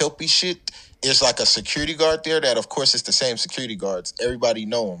after the Kelpie shit, there's like a security guard there that, of course, it's the same security guards. Everybody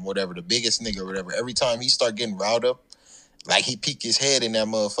know him, whatever, the biggest nigga, or whatever. Every time he start getting riled up, like he peek his head in that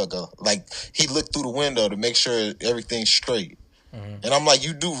motherfucker, like he looked through the window to make sure everything's straight. And I'm like,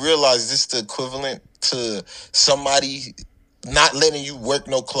 you do realize this is the equivalent to somebody not letting you work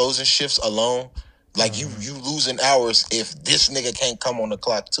no closing shifts alone. Like you losing hours if this nigga can't come on the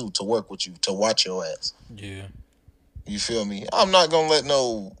clock too to work with you, to watch your ass. Yeah. You feel me? I'm not gonna let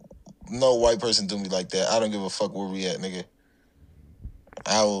no white person do me like that. I don't give a fuck where we at, nigga.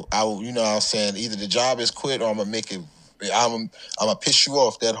 I will, you know what I'm saying? Either the job is quit or I'm gonna make it, I'm gonna piss you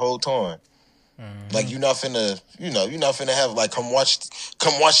off that whole time. Like you're not finna have like, come watch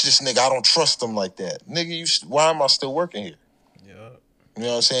this nigga. I don't trust him like that. Nigga, why am I still working here? Yeah. You know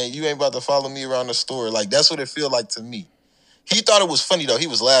what I'm saying? You ain't about to follow me around the store. Like, that's what it feel like to me. He thought it was funny, though. He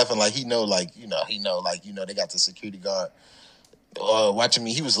was laughing like they got the security guard watching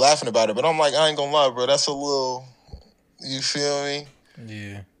me. He was laughing about it, but I'm like, I ain't gonna lie, bro. That's a little, you feel me?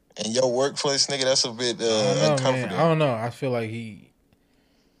 Yeah. And your workplace, nigga, that's a bit I don't know, uncomfortable. man. I don't know. I feel like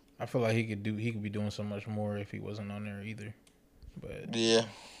he could be doing so much more if he wasn't on there either. But Yeah,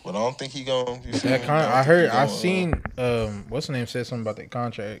 but I don't think he gonna. I seen what's the name said something about that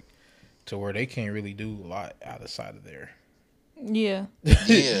contract to where they can't really do a lot outside of there. Yeah.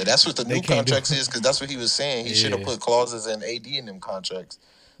 Yeah, that's what the They new can't do- contracts is, because that's what he was saying. He should have Yeah. put clauses in AD in them contracts.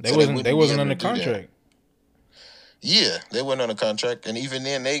 They So wasn't wouldn't be able under to do that. contract. Yeah, they weren't on a contract, and even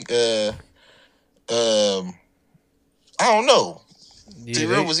then they I don't know. Yeah,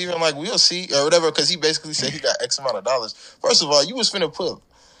 T-Real was even like, we'll see, or whatever, because he basically said he got X amount of dollars. First of all, you was finna put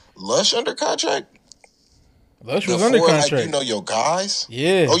Lush under contract Lush was before, under contract. like, you know, your guys.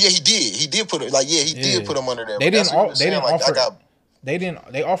 Yeah. Oh yeah, he did. He did put it. Like, yeah, he Yeah. did put him under there. They But that's didn't what he al- was they saying, didn't like,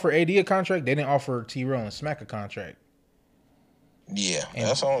 offer- They offer AD a contract. They didn't offer T-Real and Smack a contract. Yeah, And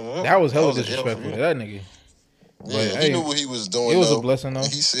that's on. that was hella a L for disrespectful you. to that nigga. Yeah, But, he hey, knew what he was doing. it was a though. blessing, though.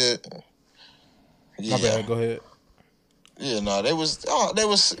 He said, "Yeah, My bad. Go ahead. yeah, no, they was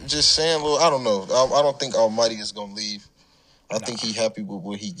just saying, little. I don't know. I don't think Almighty is gonna leave. I think he happy with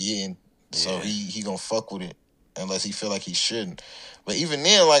what he getting, so he gonna fuck with it unless he feel like he shouldn't. But even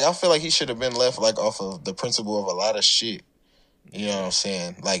then, like, I feel like he should have been left like off of the principle of a lot of shit. You know what I'm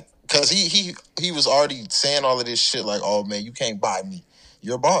saying? Like, cause he was already saying all of this shit like, oh man, you can't buy me.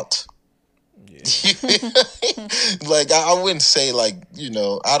 You're bought. Like, I wouldn't say, like, you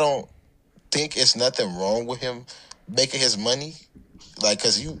know, I don't think it's nothing wrong with him making his money. Like,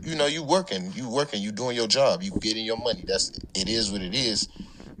 cause you know, you working, you doing your job, you getting your money. It is what it is.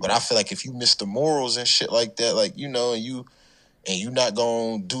 But I feel like if you miss the morals and shit like that, like, you know, and you not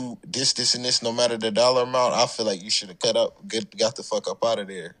gonna do this and this no matter the dollar amount, I feel like you should have got the fuck up out of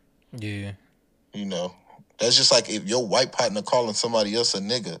there. Yeah. You know, that's just like if your white partner calling somebody else a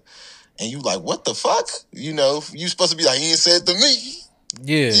nigga, and you like, what the fuck? You know, you supposed to be like, he ain't said it to me.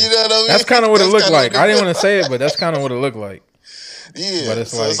 Yeah. You know what I mean? That's kind of what it looked kinda like. I didn't want to say it, but that's kind of what it looked like. Yeah, But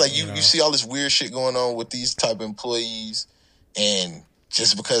it's so it's like, like you know. you see all this weird shit going on with these type of employees, and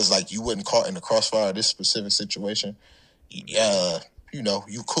just because like you wasn't caught in the crossfire of this specific situation, you know,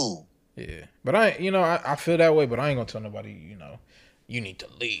 you cool. Yeah. But I feel that way, but I ain't gonna tell nobody, you need to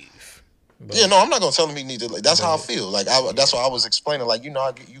leave. But, Yeah, no, I'm not gonna tell him he need to. Like, that's how I feel. Like, that's what I was explaining. Like, you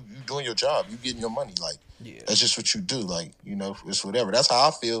know, you doing your job, you getting your money. Like, Yeah. that's just what you do. Like, you know, it's whatever. That's how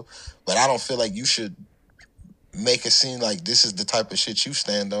I feel. But I don't feel like you should make it seem like this is the type of shit you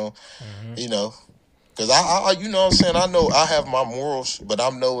stand on. You know, because I you know what I'm saying. I know I have my morals, but I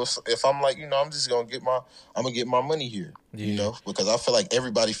know if I'm like, you know, I'm just gonna get my money here. You Yeah. know, because I feel like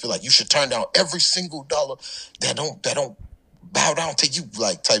everybody feel like you should turn down every single dollar that don't bow down to you,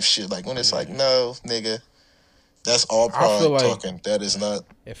 like, type shit. Like, when it's like, no, nigga, that's all pride feel like- talking. That is not.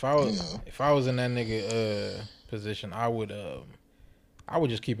 If I was Yeah. if I was in that nigga position, I would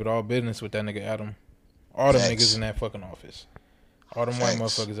just keep it all business with that nigga Adam. All them Facts. niggas in that fucking office. All them white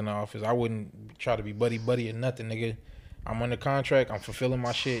Facts. motherfuckers in the office. I wouldn't try to be buddy or nothing, nigga. I'm under contract. I'm fulfilling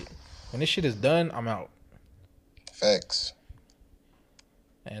my shit. When this shit is done, I'm out. Facts.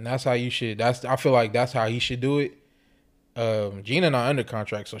 And that's how you should. I feel like that's how he should do it. Gina not under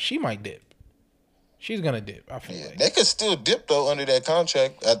contract, so she might dip. She's gonna dip. I feel Yeah, like they could still dip though under that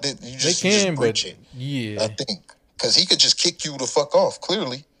contract. I think you they just can, but breach it. yeah, I think because he could just kick you the fuck off.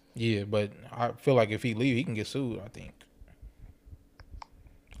 Clearly, yeah. But I feel like if he leave, he can get sued. I think.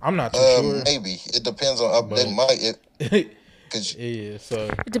 I'm not too sure. maybe it depends on. They But- might. Cause Yeah, so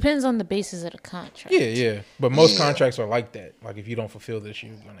It depends on the basis of the contract. yeah. But most Yeah. contracts are like that. Like if you don't fulfill this,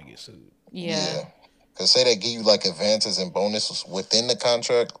 you're gonna get sued. Yeah. Cause say they give you like advances and bonuses within the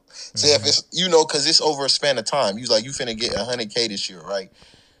contract. Say Mm-hmm. if it's cause it's over a span of time. You finna get 100K this year, right?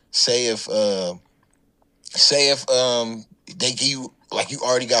 Say if they give you like you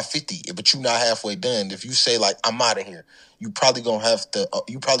already got 50, but you not halfway done. If you say like I'm out of here, you probably gonna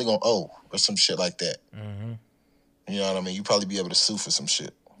owe or some shit like that. Mm-hmm. You know what I mean? You probably be able to sue for some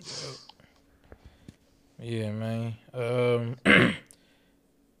shit. Yeah, man.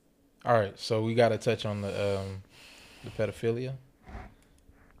 All right, so we got to touch on the pedophilia,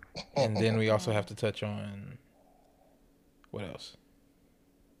 and then we also have to touch on what else?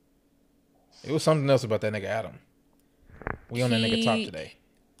 It was something else about that nigga Adam. We on that nigga top today.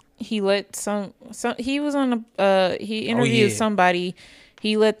 He let some he was on a he interviewed yeah. somebody.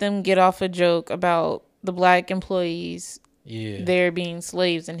 He let them get off a joke about the black employees Yeah, there being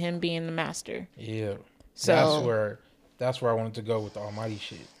slaves and him being the master. yeah. So That's where I wanted to go with the Almighty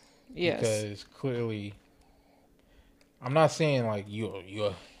shit. yes. Because clearly, I'm not saying like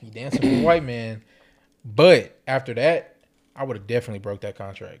you dancing with a white man, but after that, I would have definitely broke that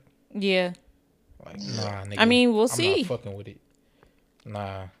contract. Yeah. Like, nah, nigga. I mean, we'll I'm see. not fucking with it.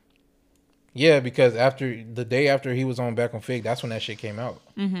 Nah. Yeah, because after the day after he was on Back on Fig, that's when that shit came out.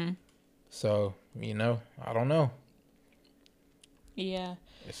 Mm-hmm. So I don't know. Yeah.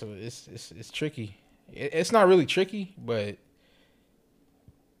 So it's tricky. It's not really tricky, but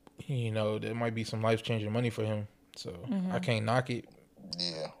there might be some life changing money for him. So I can't knock it.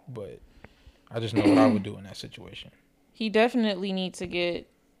 Yeah. But I just know what I would do in that situation. He definitely needs to get.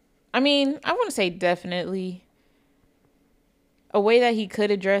 I mean, I want to say definitely. A way that he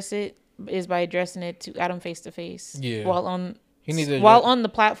could address it is by addressing it to Adam face to face. Yeah. While on the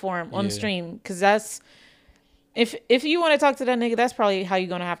platform on the Yeah. stream, because that's if you want to talk to that nigga, that's probably how you're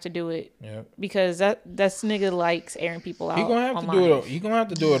gonna have to do it. Yeah. Because that's nigga likes airing people out. He gonna have online. to do it. You gonna have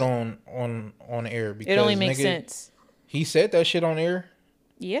to do it on air because It only makes nigga, sense. He said that shit on air.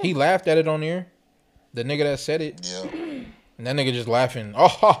 Yeah. He laughed at it on air. The nigga that said it. Yeah. And that nigga just laughing.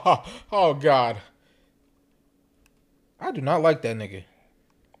 Oh God. I do not like that nigga.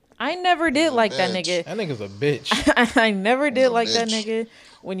 I never did like that bitch. nigga. That nigga's a bitch. I never did like that bitch. nigga.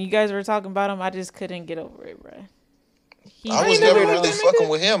 When you guys were talking about him, I just couldn't get over it, bro. I was never really fucking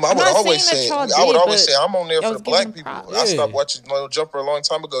with him. I would not always saying say, that y'all did, but I'm on there y'all for was the black giving people. props. I stopped Yeah. watching Little Jumper a long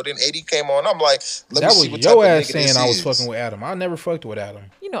time ago. Then 80 came on. I'm like, let That me see was what type your of ass nigga saying this I was is. fucking with Adam. I never fucked with Adam.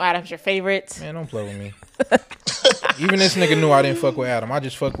 You know Adam's your favorite. Man, don't play with me. Even this nigga knew I didn't fuck with Adam. I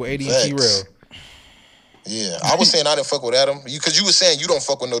just fuck with 80 and Facts. T-Rail. Yeah, I was saying I didn't fuck with Adam because you were saying you don't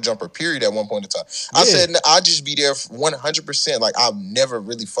fuck with No Jumper. Period. At one point in time, I Yeah. said I'll just be there 100%. Like I've never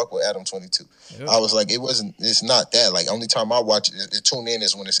really fucked with Adam 22. Yep. I was like, it's not that. Like only time I watch it tune in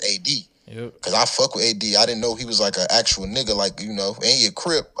is when it's AD. Yep. Cause I fuck with AD. I didn't know he was like an actual nigga. Like and he a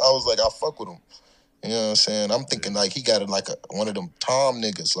Crip. I was like, I fuck with him. You know what I'm saying? I'm thinking like he got one of them Tom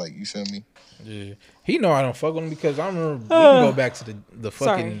niggas. Like you feel me? Yeah. He know I don't fuck with him because I remember we can go back to the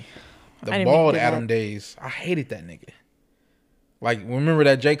fucking I the didn't bald mean to do Adam that. days. I hated that nigga. Like remember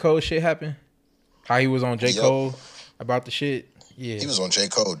that J. Cole shit happened? How he was on J. Yup. Cole about the shit? Yeah. He was on J.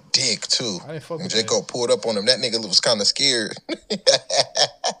 Cole dick too. I didn't fuck When with J. that. Cole pulled up on him, that nigga was kind of scared.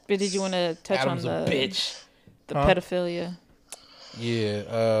 But did you want to touch Adam's on a bitch. the Huh? pedophilia? Yeah.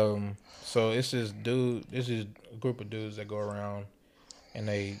 So it's this dude. This is a group of dudes that go around, and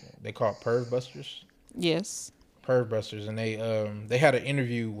they call it perv busters. Yes. Perv busters, and they had an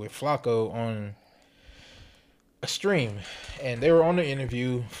interview with Flacco on a stream, and they were on the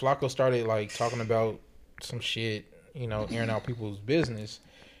interview. Flacco started like talking about some shit, airing out people's business,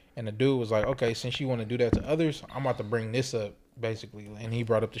 and the dude was like, "Okay, since you want to do that to others, I'm about to bring this up." Basically, and he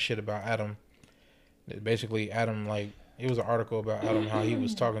brought up the shit about Adam. That basically, Adam, like, it was an article about Adam, how he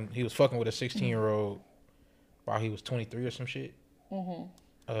was fucking with a 16-year-old while he was 23 or some shit.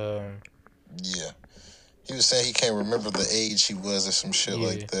 Yeah. He was saying he can't remember the age he was or some shit Yeah.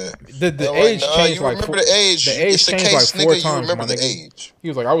 like that. The I'm age like, changed you like remember four- the age. The age It's the changed case, like 4 nigga, times. you remember my the nigga. age. He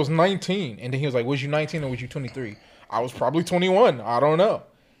was like, I was 19, and then he was like, was you 19 or was you 23? I was probably 21. I don't know.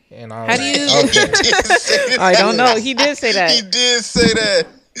 And I was How do like, you- He okay. did say I that. don't know. He did say He that. did say that.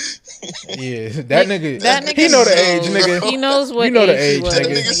 Yeah, that nigga. That nigga he know the age, knows. nigga. He knows what You know the age he age, was. That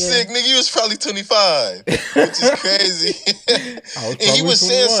nigga. nigga sick, nigga. You was probably 25, which is crazy. I was And he probably was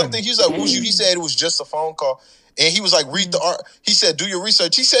saying 21. something. He was like, "Who's you?" He said it was just a phone call, And he was like, read the art. He said, do your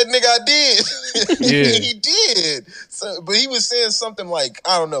research. He said, nigga, I did. Yeah. He did. So, but he was saying something like,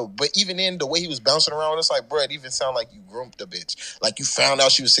 I don't know. But even in the way he was bouncing around, it's like, bro, it even sounded like you groomed the bitch. Like you found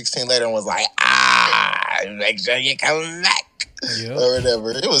out she was 16 later and was like, make sure you come back. Yeah. Or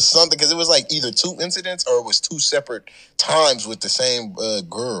whatever. It was something, because it was like either 2 incidents or it was 2 separate times with the same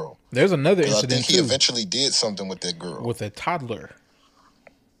girl. There's another 'Cause I incident think he too eventually did something with that girl. with a toddler.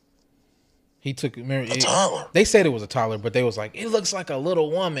 He took. Remember, A toddler? They said it was a toddler, but they was like, it looks like a little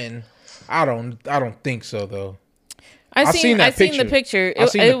woman. I don't think so though. I seen the picture. picture. I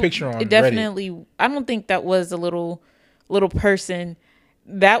seen the picture on it definitely. I don't think that was a little person.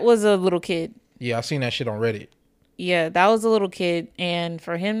 That was a little kid. Yeah, I seen that shit on Reddit. Yeah, that was a little kid, and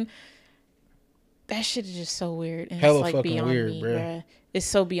for him, that shit is just so weird. And Hella it's like fucking beyond weird, me, bruh. bruh. It's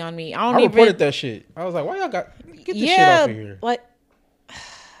so beyond me. I I don't reported even. that shit. I was like, why y'all got get this shit off of here? Like,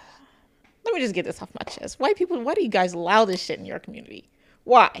 let me just get this off my chest. White people, why do you guys allow this shit in your community?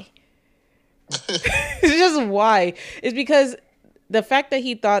 Why? It's just why. It's because the fact that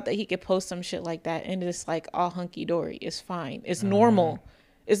he thought that he could post some shit like that and it's like all hunky dory is fine. It's normal.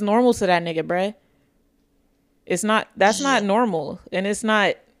 It's normal to that nigga, bruh. It's not. That's not normal, and it's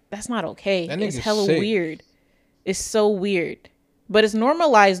not. That's not okay. That It's nigga's hella sick. weird. It's so weird, but it's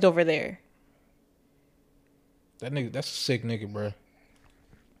normalized over there. That nigga, that's a sick nigga, bro.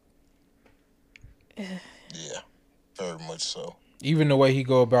 Yeah, very much so. Even the way he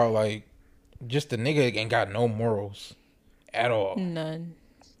go about, like, just the nigga ain't got no morals at all. None.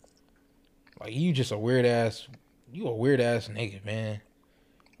 Like, you just a weird ass. You a weird ass nigga, man.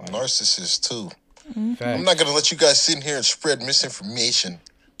 Narcissist too. Facts. I'm not gonna let you guys sit in here and spread misinformation.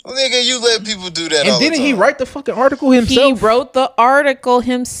 Well, nigga, you let people do that. And all didn't the he time. write the fucking article himself? He wrote the article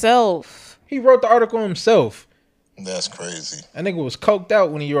himself. He wrote the article himself. That's crazy. That nigga was coked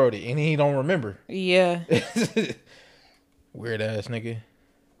out when he wrote it, and he don't remember. Yeah. Weird ass nigga.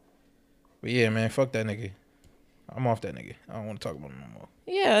 But yeah, man, fuck that nigga. I'm off that nigga. I don't want to talk about him no more.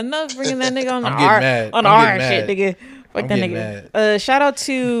 Yeah, enough bringing that nigga on the I'm getting mad. on I'm our getting shit, nigga. Fuck I'm that getting nigga. Shout out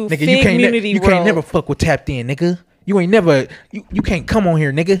to Nigga, Fig Community you World. can't never fuck with Tapped In, nigga. You ain't never. You can't come on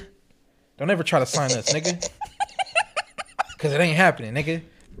here, nigga. Don't ever try to sign us, nigga. Cause it ain't happening, nigga.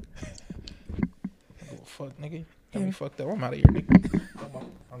 Oh, fuck, nigga. Got me fucked up. I'm out of here, nigga.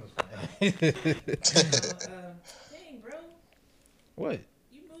 I'm just Dang, bro, What?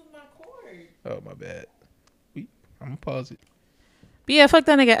 you moved my cord. Oh, my bad. I'm gonna pause it. But yeah, fuck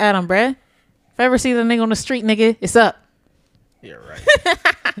that nigga Adam, bruh. If I ever see that nigga on the street, nigga, it's up. Yeah, right.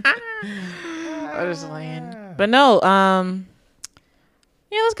 I was playing. But no,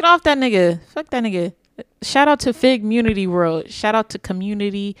 yeah, let's get off that nigga. Fuck that nigga. Shout out to Fig Community World. Shout out to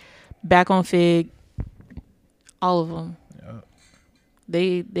Community, Back on Fig. All of them. Yeah.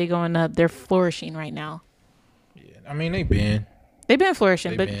 They going up. They're flourishing right now. Yeah. I mean, they been. They've been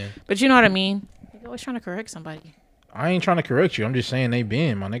flourishing, They been. but you know what I mean. They're always trying to correct somebody. I ain't trying to correct you. I'm just saying they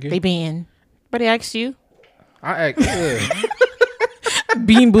been, my nigga. They been. But they asked you. I act. Yeah.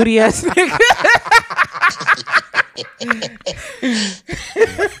 Bean booty ass nigga.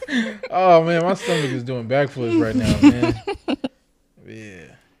 Oh man, my stomach is doing backflips right now, man.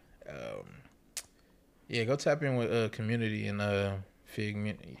 Yeah. Yeah, go tap in with Community and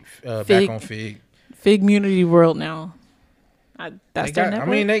Fig, Fig. Back on Fig. Fig Community World now. That's They their got, network.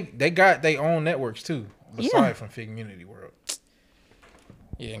 I mean, they got their own networks too, aside from Fig Community World.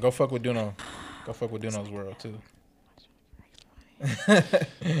 Yeah, and go fuck with Duno. Go fuck with Duno's World too.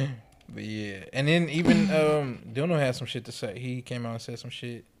 But yeah, and then even Duno had some shit to say. He came out and said some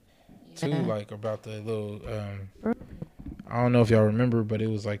shit too, like about the little. I don't know if y'all remember, but it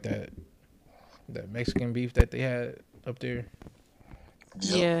was like that Mexican beef that they had up there.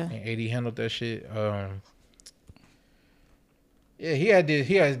 Yeah. And 80 handled that shit. Yeah, he had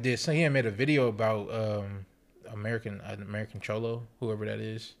made a video about American Cholo, whoever that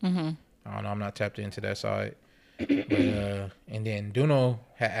is. Mm-hmm. I don't know. I'm not tapped into that side. But, and then Duno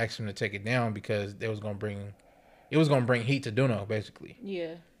had asked him to take it down because it was gonna bring heat to Duno basically.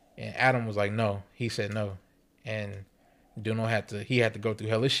 Yeah. And Adam was like, no. He said no, and Duno had to go through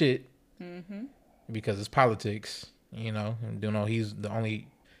hella shit because it's politics, you know. And Duno, he's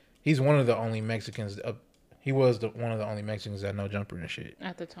one of the only Mexicans up. He was one of the only Mexicans that no jumper and shit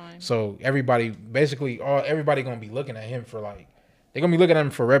At the time. So everybody gonna be looking at him for like, they're gonna be looking at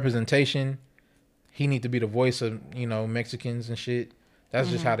him for representation. He need to be the voice of, you know, Mexicans and shit. That's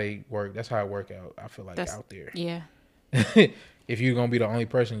just how they work. That's how it work out. I feel like out there. Yeah. If you're gonna be the only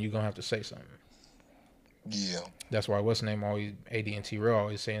person, you're gonna have to say something. Yeah. That's why what's the name always AD&T Real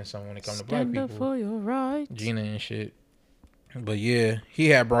always saying something when it comes to black Stand up people. for your rights. Gina and shit. But yeah, he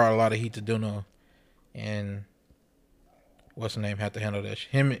had brought a lot of heat to Duno, and what's the name had to handle that.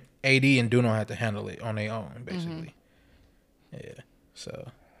 Him, AD, and Duno had to handle it on their own, basically. Yeah. So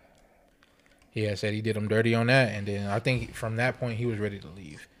he had said he did him dirty on that, and then I think from that point he was ready to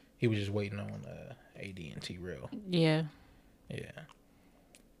leave. He was just waiting on AD and T-Real. Yeah. Yeah.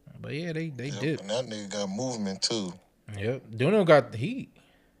 But yeah, they Yep, did. and that nigga got movement too. Yep. Duno got the heat.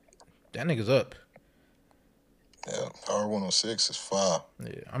 That nigga's up. Yeah, Power 106 is fire.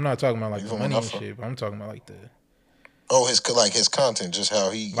 Yeah. I'm not talking about like the Even money when and I shit, but I'm talking about like the Oh, his content, just how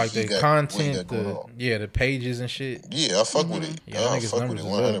he like he the got, what he content, got going the on. the pages and shit. Yeah, I fuck with it. Yeah, I niggas' fuck with numbers it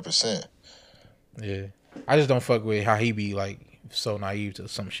is up. 100%. Yeah. I just don't fuck with how he be like so naive to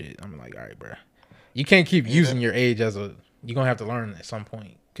some shit. I'm like, all right, bro. You can't keep using your age as a. You're gonna have to learn at some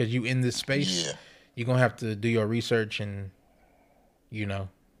point because you in this space. Yeah. You're gonna have to do your research and, you know.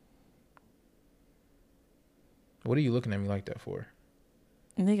 What are you looking at me like that for?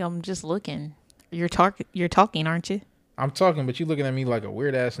 Nigga, I'm just looking. You're talking, aren't you? I'm talking, but you looking at me like a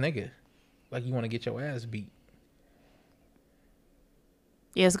weird ass nigga, like you want to get your ass beat.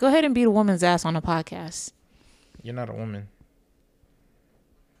 Yes, go ahead and beat a woman's ass on a podcast. You're not a woman.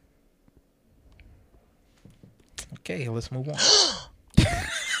 Okay, let's move on.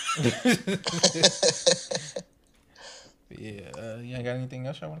 Yeah, you ain't got anything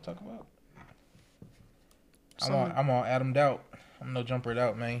else y'all want to talk about? I'm on Adam Doubt. I'm no jumper it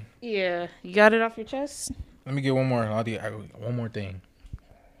out, man. Yeah, you got it off your chest? Let me get one more. I got one more thing.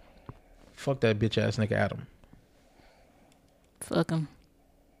 Fuck that bitch ass nigga Adam. Fuck him.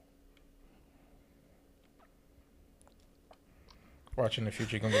 Watching the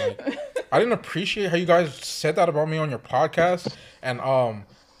future, gonna be like, I didn't appreciate how you guys said that about me on your podcast, and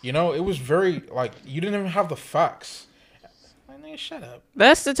you know, it was very like you didn't even have the facts. Like, nigga, shut up.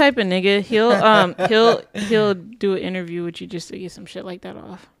 That's the type of nigga. He'll do an interview with you just to get some shit like that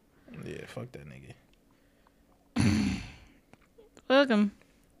off. Yeah, fuck that nigga. Fuck him.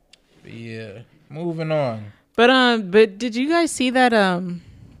 But yeah, moving on. But did you guys see that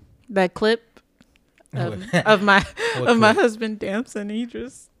that clip of my clip? husband Damson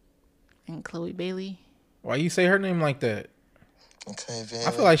Idris and Chloe Bailey? Why you say her name like that? Okay, man.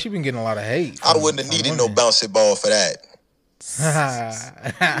 I feel like she been getting a lot of hate. I wouldn't have needed no bouncy ball for that.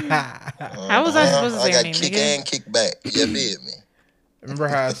 How was I supposed to say I her got name, kick nigga? and kick back. You feel me? Remember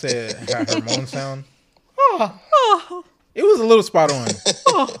how I said how her moan sound? It was a little spot on.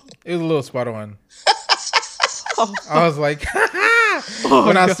 It was a little spot on. I was like,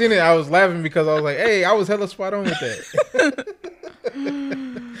 when I seen it, I was laughing because I was like, hey, I was hella spot on with that.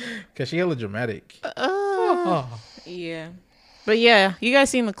 Because she hella dramatic. Yeah. But yeah, you guys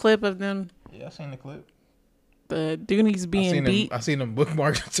seen the clip of them, Yeah, I seen the clip. the Doonies being beat? I seen them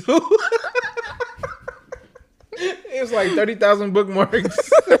bookmarked too. It was like 30,000 bookmarks.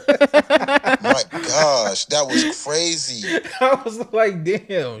 My gosh, that was crazy. I was like,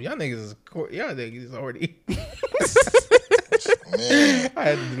 damn, y'all niggas is already. Man. I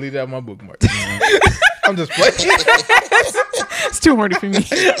had to delete out my bookmarks. I'm just playing. It's too horny for me.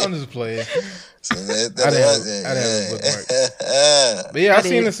 I'm just playing. So I didn't have a bookmark. But yeah, I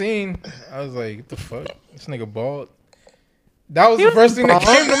seen the scene. I was like, what the fuck? This nigga bald. That was the first thing that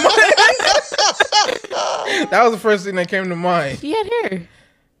came to mind. That was the first thing that came to mind. He had hair.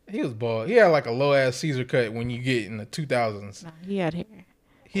 He was bald. He had like a low ass Caesar cut when you get in the 2000s. Nah, he had hair.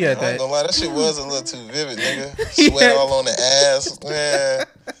 He had I ain't that. gonna lie, that shit was a little too vivid, nigga. Sweat all on the ass, man.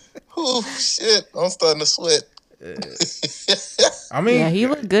 Ooh, shit, I'm starting to sweat. I mean, Yeah, he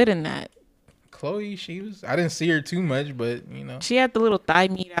looked good in that. Chloe, I didn't see her too much, but you know. She had the little thigh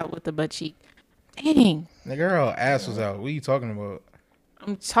meat out with the butt cheek. Dang. Nigga, her ass was out. What are you talking about?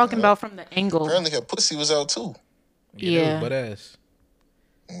 I'm talking about from the angle. Apparently her pussy was out too. Yeah. Butt ass.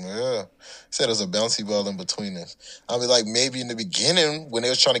 Yeah. Said there's a bouncy ball in between us. I mean, like, maybe in the beginning when they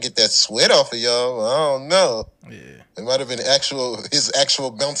was trying to get that sweat off of y'all, I don't know. Yeah. It might have been his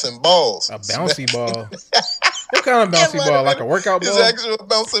actual bouncing balls. A bouncy ball. What kind of bouncy ball? Like a workout His ball? actual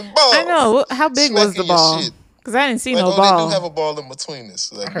bouncing balls. I know. How big was the Smacking your ball? shit. Because I didn't see Like, no oh, ball. they do have a ball in between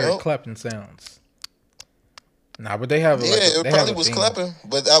us. I Like, heard nope. clapping sounds. Nah, but they have Yeah, it probably was clapping,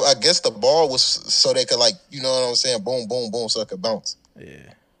 but I guess the ball was so they could, like, you know what I'm saying, boom, boom, boom, so it could bounce.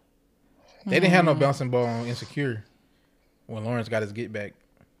 Yeah. They didn't have no bouncing ball on Insecure when Lawrence got his get back.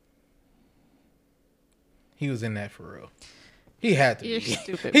 He was in that for real. He had to You're be.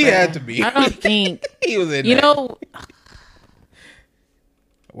 stupid. He bruh. had to be. I don't think. He was in You that. know,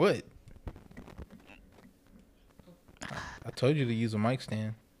 What? I told you to use a mic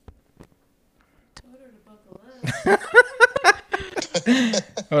stand.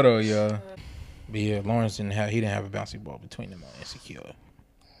 Hold on, y'all. But yeah, Lawrence didn't have a bouncy ball between them on Insecure.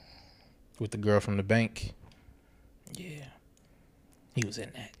 With the girl from the bank. Yeah. He was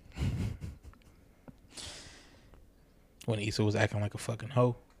in that. When Issa was acting like a fucking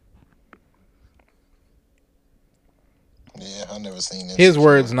hoe. Yeah, I never seen it. His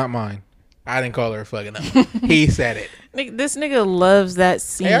words, not mine. I didn't call her a fucking hoe. He said it. This nigga loves that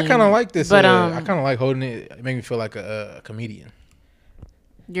scene. Hey, I kind of like this. But I kind of like holding it. It made me feel like a comedian.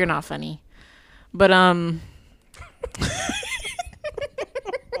 You're not funny. But Bitch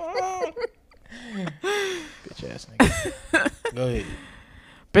ass nigga. Go ahead.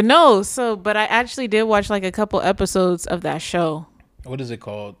 But no, but I actually did watch like a couple episodes of that show. What is it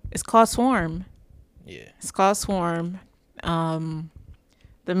called? It's called Swarm. Yeah. It's called Swarm.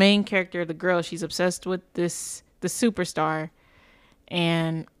 The main character, the girl, she's obsessed with the superstar,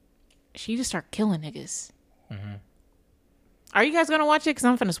 and she just start killing niggas. Mm-hmm. Are you guys gonna watch it? Cause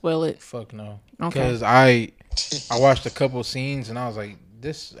I'm finna spoil it. Fuck no. Okay. Because I watched a couple scenes and I was like,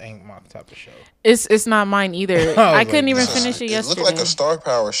 this ain't my type of show. It's not mine either. I couldn't even finish it yesterday. It looked like a Star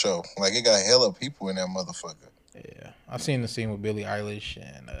Power show. Like it got hella people in that motherfucker. Yeah, I seen the scene with Billie Eilish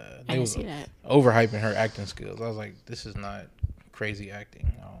and I they was see that. overhyping her acting skills. I was like, this is not crazy acting.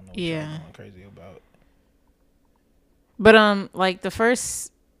 I don't know what y'all going crazy about. But like the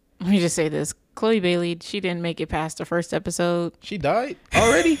first, let me just say this: Chloe Bailey, she didn't make it past the first episode. She died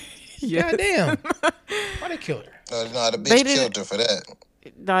already. Yes. Goddamn! Why they kill her? No, the bitch killed her for that.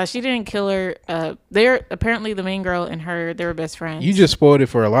 No, she didn't kill her. They're apparently the main girl and her. They were best friends. You just spoiled it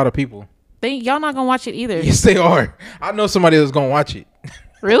for a lot of people. Y'all not gonna watch it either. Yes, they are. I know somebody that's gonna watch it.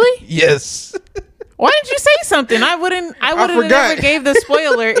 Really? Yes. Why didn't you say something? I would have never gave the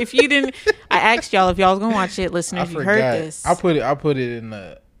spoiler if you didn't. I asked y'all if y'all was gonna watch it. Listeners, you heard this. I put it in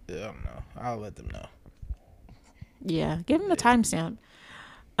the. I don't know. I'll let them know. Yeah, give them the timestamp.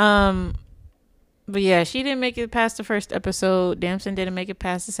 But yeah, she didn't make it past the first episode. Damson didn't make it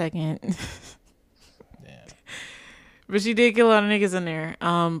past the second. Yeah. But she did kill a lot of niggas in there.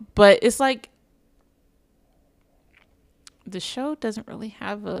 But it's like the show doesn't really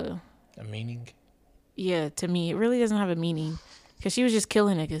have a meaning. Yeah, to me, it really doesn't have a meaning because she was just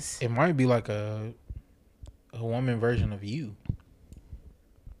killing niggas. It might be like a woman version of You.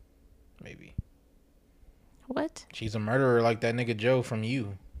 Maybe. What? She's a murderer like that nigga Joe from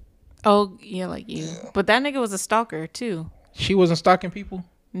You. Oh, yeah, like You. Yeah. But that nigga was a stalker, too. She wasn't stalking people?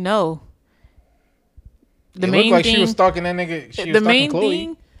 No. It looked like she was stalking that nigga. She was stalking Chloe.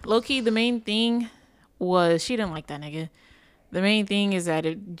 Thing, low-key, the main thing was she didn't like that nigga. The main thing is that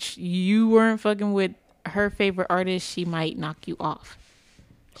if you weren't fucking with her favorite artist, she might knock you off.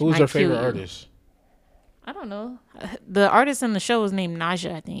 Who's her favorite artist? I don't know. The artist in the show was named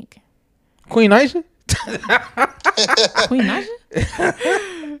Naja, I think. Queen Naja? Queen Naja?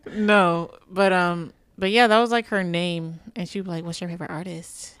 No, but yeah, that was like her name, and she'd be like, "What's your favorite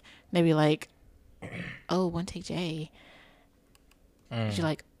artist?" And they'd be like, "Oh, One Take J." She's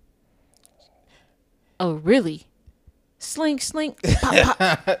like, "Oh, really? Slink, pop,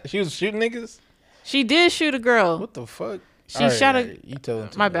 pop." She was shooting niggas? She did shoot a girl. What the fuck? She shot a. You telling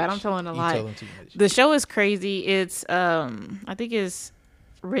too my much. bad. I'm telling a lie. Telling too much. The show is crazy. It's I think it's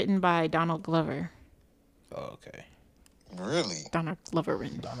written by Donald Glover. Oh, okay. Really? Donald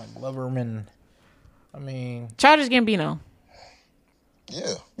Gloverman. Donald Gloverman. I mean, Childish Gambino.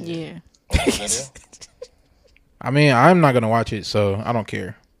 Yeah. Yeah. I mean, I'm not gonna watch it, so I don't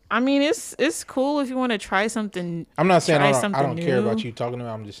care. I mean, it's cool if you want to try something. I'm not saying I don't new. care about you talking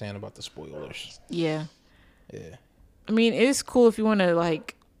about. I'm just saying about the spoilers. Yeah. Yeah. I mean, it's cool if you want to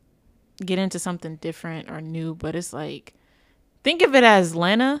like get into something different or new, but it's like think of it as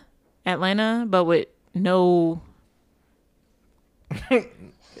Atlanta, but with no.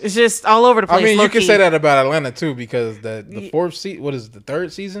 It's just all over the place. I mean, you low-key. can say that about Atlanta too, because the fourth season, what is it, the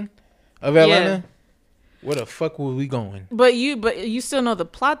third season of Atlanta? Yeah. Where the fuck were we going? But you still know the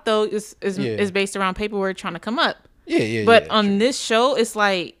plot though is based around paperwork trying to come up. Yeah. But on this show, it's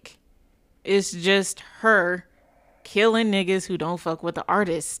like it's just her killing niggas who don't fuck with the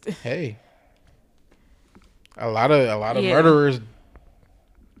artist. Hey, a lot of murderers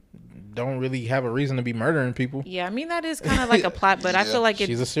don't really have a reason to be murdering people. Yeah, I mean that is kind of like a plot, but I feel like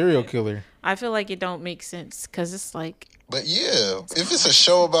she's a serial killer. I feel like it don't make sense because it's like. But yeah, if it's a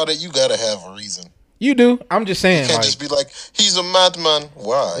show about it, you gotta have a reason. You do. I'm just saying. You can't just be like, he's a madman.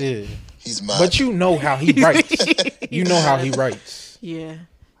 Why? Yeah. He's mad. But you know how he writes. You know how he writes. Yeah.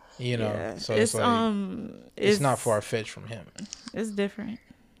 You know. Yeah. So it's like it's not far fetched from him. It's different.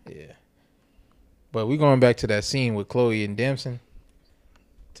 Yeah. But we going back to that scene with Chloe and Damson.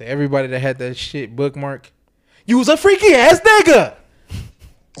 To everybody that had that shit bookmark, you was a freaky ass nigga.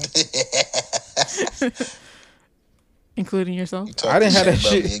 Including yourself. I didn't have that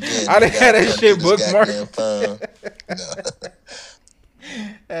shit. I didn't have that shit bookmarked.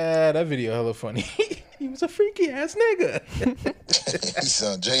 That video hella funny. He was a freaky ass nigga. He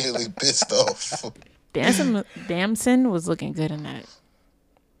sound genuinely pissed off. Damson was looking good in that.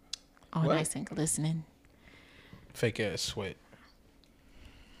 Oh, What? nice and glistening. Fake ass sweat.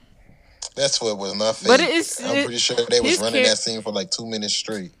 That sweat was not fake. But I'm pretty sure they was his running char- that scene for like 2 minutes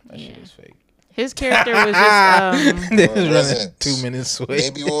straight. That shit was fake. His character was just They was Well, running listen, 2 minutes sweat.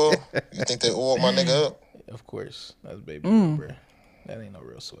 Baby oil? You think they oiled my nigga up? Of course, that's baby oil, bro. That ain't no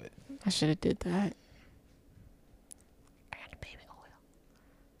real sweat. I should have did that. I got the baby oil.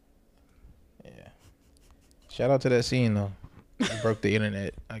 Yeah. Shout out to that scene though. It broke the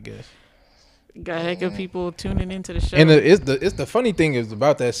internet, I guess. Got a heck of people tuning into the show. And it's the funny thing is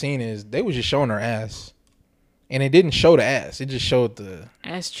about that scene is they was just showing her ass, and it didn't show the ass. It just showed the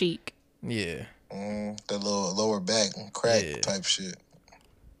Ass cheek. yeah, The little lower back crack Yeah. type shit.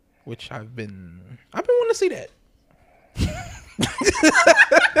 which I've been wanting to see that.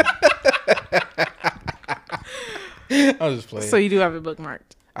 I was just playing. So you do have it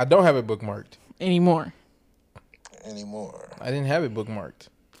bookmarked I don't have it bookmarked. anymore. Anymore. I didn't have it bookmarked.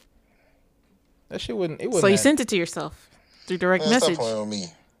 That shit wasn't. It So wasn't. you that- sent it to yourself through direct Man, stop message. playing with me.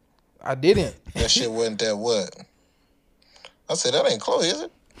 I didn't. That shit wasn't that what? I said, that ain't Chloe, is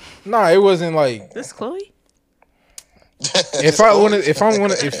it? Nah, it wasn't like. This Chloe? If I want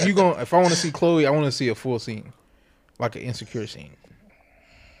to see Chloe, I want to see a full scene, like an insecure scene.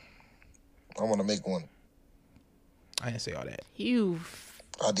 I want to make one. Oh, I didn't say all that.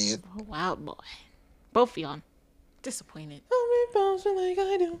 I did. A wild boy. Both of y'all. Disappointed.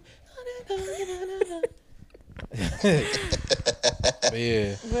 But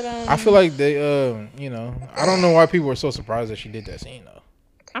yeah, But I feel like they, I don't know why people were so surprised that she did that scene though.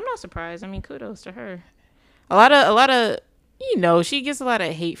 I'm not surprised. I mean, kudos to her. A lot of, she gets a lot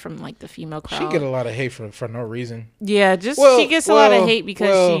of hate from like the female crowd. She get a lot of hate for no reason. Yeah, just Well, she gets a lot of well, hate because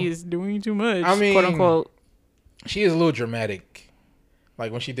well, she's doing too much. I mean, quote unquote. She is a little dramatic,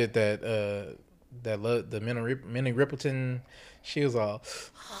 like when she did that, the Minnie Riperton. She was all,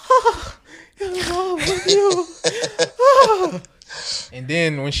 and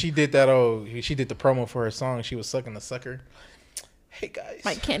then when she did that, she did the promo for her song. She was sucking the sucker. Hey guys,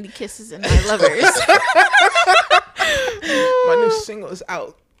 My candy kisses and my lovers. my new single is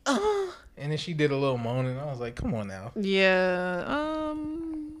out. And then she did a little moan, and I was like, "Come on now, Yeah.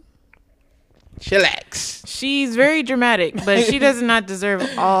 chillax." She's very dramatic, but she does not deserve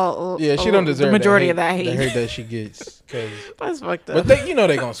all. Yeah, she don't deserve the majority of the that hate. that she gets. 'Cause- That's fucked up. but they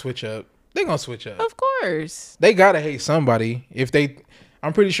gonna switch up. They gonna switch up. Of course. They gotta hate somebody.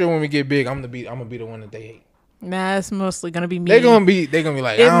 I'm pretty sure when we get big, I'm gonna be the one that they hate. Nah, it's mostly gonna be me. They're gonna be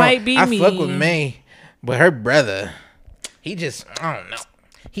like, It might be I me. fuck with May, but her brother, he just, I don't know.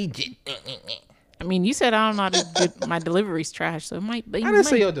 He just. I mean, you said I don't know how to do my delivery's trash, so it might be. I didn't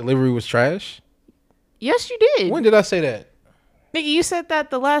say your delivery was trash. Yes, you did. When did I say that? Nigga, you said that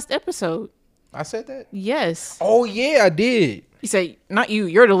the last episode. I said that. Yes. Oh yeah, I did. You say not you.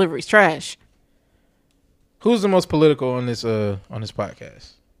 Your delivery's trash. Who's the most political on this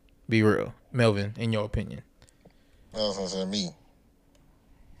podcast? Be real, Melvin. In your opinion, I was gonna say me.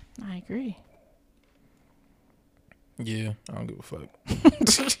 I agree. yeah, I don't give a fuck.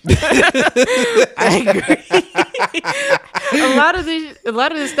 I agree. a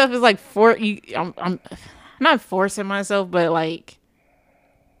lot of this stuff is like I'm not forcing myself, but like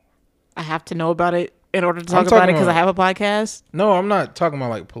I have to know about it in order to talk about it because I have a podcast. No, I'm not talking about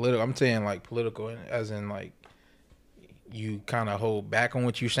like political. I'm saying like political, as in like you kind of hold back on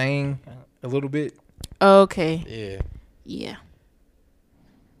what you're saying a little bit. Okay. Yeah. Yeah.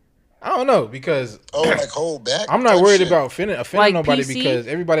 I don't know because Like hold back. I'm not type worried shit. about offending Like nobody PC? because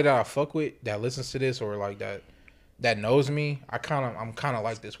everybody that I fuck with that listens to this or like that knows me, I'm kind of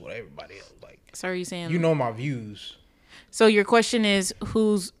like this with everybody else. Like, So are you saying you know my views. So your question is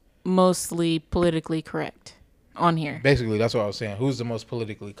who's mostly politically correct on here? Basically, that's what I was saying. Who's the most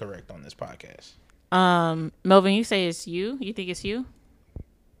politically correct on this podcast? Melvin, you say it's you? You think it's you?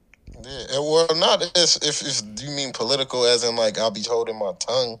 Yeah, well, not if you mean political, as in like I'll be holding my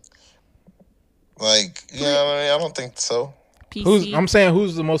tongue. Like, you know what I mean? I don't think so. PC. I'm saying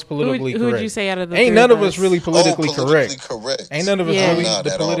who's the most politically who correct? would you say out of the Ain't three none of us us really politically correct. correct. Ain't none of us Yeah. really Not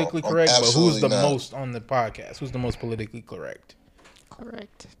the at all. politically I'm correct, but who's absolutely the not. most on the podcast? Who's the most politically correct?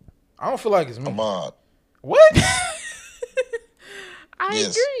 correct? I don't feel like it's me. Ahmad. What? I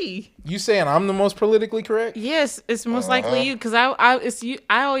Yes. agree. You saying I'm the most politically correct? Yes, it's most likely you because it's you.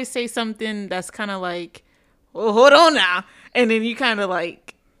 I always say something that's kind of like, well, hold on now, and then you kind of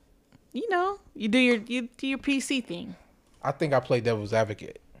like, you do your PC thing. I think I play devil's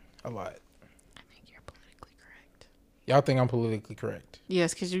advocate a lot. I think you're politically correct. Y'all think I'm politically correct?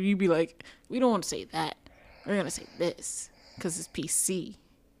 Yes, because you be like, we don't want to say that. We're gonna say this because it's PC.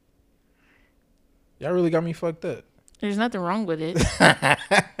 Y'all really got me fucked up. There's nothing wrong with it.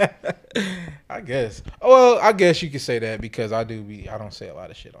 I guess. Well, I guess you could say that because I don't say a lot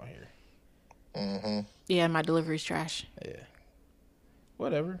of shit on here. Mm-hmm. Yeah, my delivery's trash. Yeah.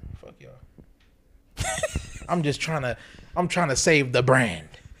 Whatever. Fuck y'all. I'm trying to save the brand.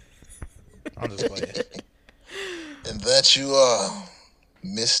 I'm just playing. And that you are,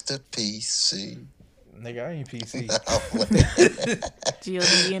 Mr. PC. Nigga, I ain't PC.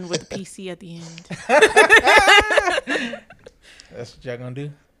 GLDN with the PC at the end. That's what y'all gonna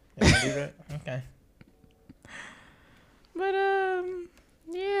do? Y'all gonna do that? Okay. But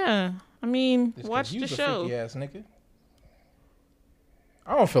yeah. I mean, Just 'cause watch the you's a show. freaky ass nigga.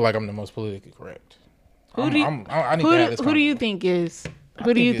 I don't feel like I'm the most politically correct. Who I do you think is?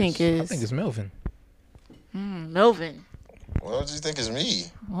 Who do you think is? I think it's Melvin. Melvin. What do you think is me?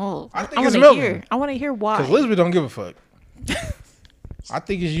 Oh, I think wanna it's Melvin. hear. I want to hear why. Because Elizabeth don't give a fuck. I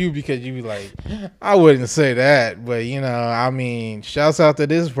think it's you because you be like, I wouldn't say that, but you know, I mean, shouts out to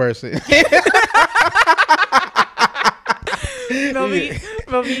this person. Melvin,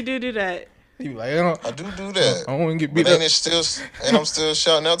 you do that. You be like, I do that. I don't want to get beat But up. then it's still, and I'm still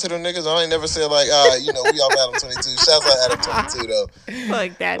shouting out to them niggas. I ain't never said like, you know, we all Adam 22. Shouts out Adam 22 though.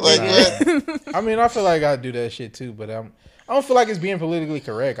 Like that. Like nigga. what? I mean, I feel like I do that shit too, but I don't feel like it's being politically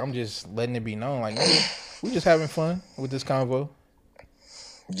correct. I'm just letting it be known, like, nigga, we just having fun with this convo.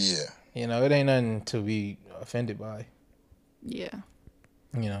 Yeah. You know, it ain't nothing to be offended by. Yeah.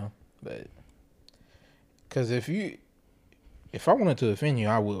 You know, but because if I wanted to offend you,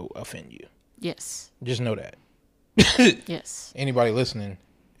 I will offend you. Yes. Just know that. Yes. Anybody listening,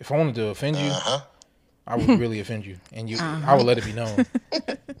 if I wanted to offend you, I would really offend you, and I would let it be known.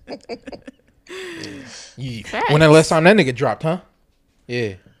 Yeah. When the last time that nigga dropped, huh?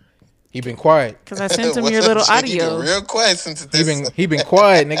 Yeah, he been quiet. Because I sent him your little audio. Real quiet since He been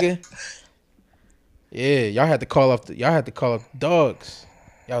quiet, nigga. Yeah, y'all had to call up the dogs.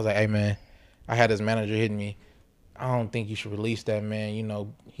 Y'all was like, hey man, I had his manager hitting me. I don't think you should release that, man. You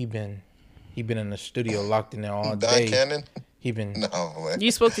know, he been in the studio locked in there all day. Cannon? He been No way.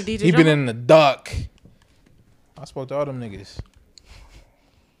 You spoke to DJ He been Drama? in the dock. I spoke to all them niggas.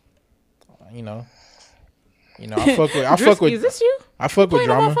 You know, I fuck with. Is this you? I fuck with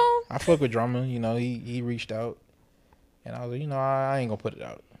Playing on my Drama. phone? I fuck with Drama. You know, he reached out, and I was like, you know, I ain't gonna put it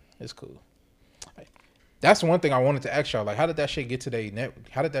out. It's cool. That's one thing I wanted to ask y'all. Like, how did that shit get to their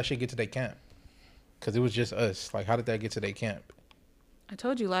camp? Because it was just us. Like, how did that get to their camp? I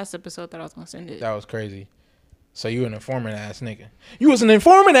told you last episode that I was gonna send it. That was crazy. So you an informant ass nigga. You was an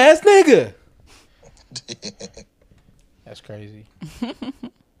informant ass nigga. That's crazy.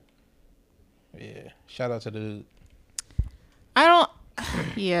 Yeah. Shout out to the dude. I don't.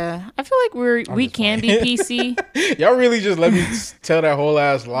 Yeah, I feel like we just can be PC. Y'all really just let me tell that whole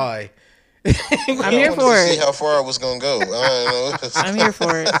ass lie. I'm here I wanted for to see it. how far I was gonna go. I don't know. I'm here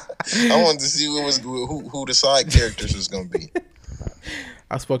for it. I wanted to see who the side characters was gonna be.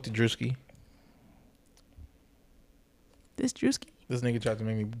 I spoke to Drewski. This Drewski, This nigga tried to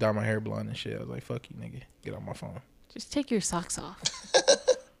make me dye my hair blonde and shit. I was like, fuck you, nigga. Get off my phone. just take your socks off.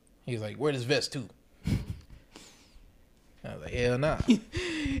 He's like, wear this vest too. I was like, hell nah.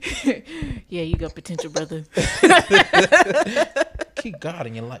 Yeah, you got potential, brother. Keep God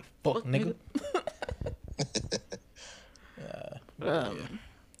in your life, fuck nigga.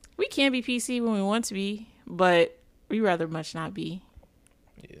 We can be PC when we want to be, but we rather much not be.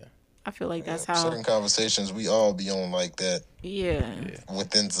 Yeah. I feel like that's how. Certain conversations we all be on like that Yeah.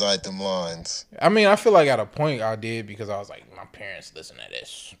 within inside them lines. I mean, I feel like at a point I did because I was like, my parents listen to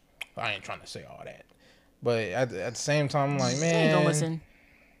this. I ain't trying to say all that. But at the same time, I'm like, They ain't man, gonna listen.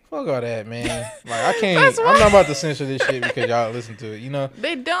 fuck all that, man. Like, I can't, I'm not about to censor this shit because y'all listen to it, you know?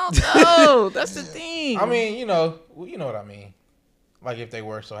 They don't know. That's the thing. I mean, you know what I mean. Like, if they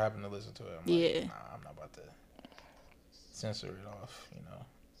were so happen to listen to it, I'm like, Yeah. nah, I'm not about to censor it off, you know?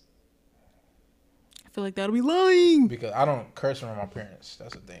 I feel like that'll be lying. Because I don't curse around my parents.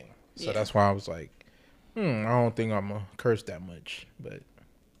 That's the thing. So Yeah. that's why I was like, I don't think I'm going to curse that much. But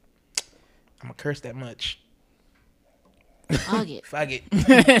I'm going to curse that much. I'll get. Fuck it.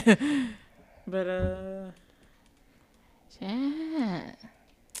 But yeah.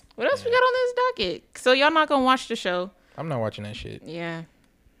 What else we got on this docket? So y'all not gonna watch the show? I'm not watching that shit. Yeah.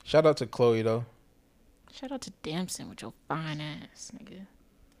 Shout out to Chloe, though. Shout out to Damson with your fine ass, nigga.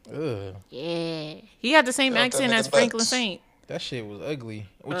 Ugh. Yeah. He got the same Shout out accent that as nigga Franklin Butts. Saint. That shit was ugly.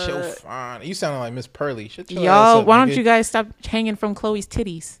 With your fine. You sounded like Miss Pearly. Shut your ass Y'all, up, why don't nigga. you guys stop hanging from Chloe's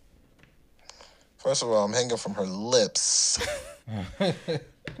titties? First of all, I'm hanging from her lips.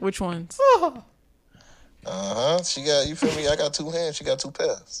 Which ones? She got, you feel me? I got 2 hands. She got 2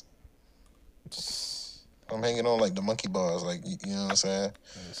 pairs. I'm hanging on like the monkey bars, like you know what I'm saying?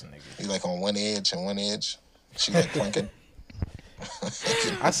 This nigga. He like on one edge and one edge. She like planking.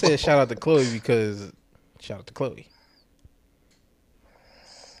 I said shout out to Chloe because shout out to Chloe.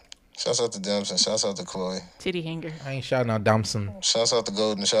 Shouts out to Dempsey. Shouts out to Chloe. Titty hanger. I ain't shouting out Damson. Shouts out to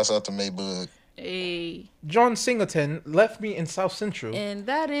Golden. Shouts out to Maybug. Hey. John Singleton left me in South Central. And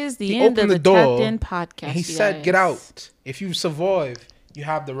that is the He end of opened the the door, Tapped In podcast. And he you said, guys. "Get out. If you survive, you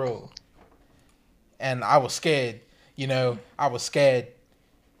have the role." And I was scared. You know, I was scared.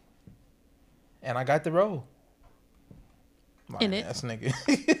 And I got the role. In it. That's nigga.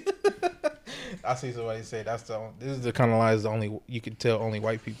 I see somebody say this is the kind of lies only you can tell only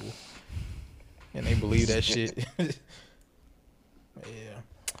white people, and they believe that shit. Yeah.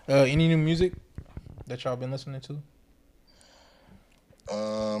 Any new music that y'all been listening to?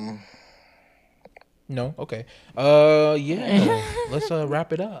 No. Okay. Yeah. Let's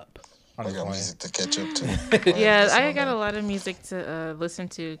wrap it up. I got music to catch up to. Yeah, I got a lot of music to listen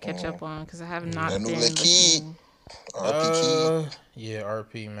to, catch up on, because I have not That been new Lil Key. listening. RP Key. Yeah,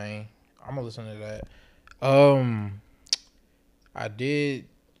 RP man. I'm gonna listen to that. I did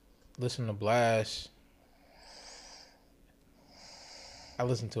listen to Blast. I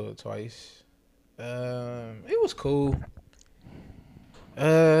listened to it twice. It was cool.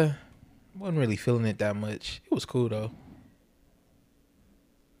 Wasn't really feeling it that much. It was cool though.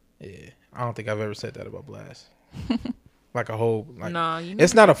 Yeah, I don't think I've ever said that about Blast. Like a whole, like No, you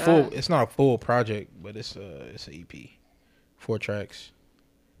it's not a never full, said that. it's not a full project, but it's an EP, 4 tracks.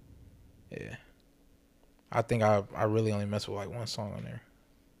 Yeah, I think I really only mess with like one song on there,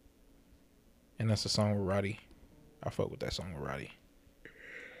 and that's the song with Roddy. I fuck with that song with Roddy.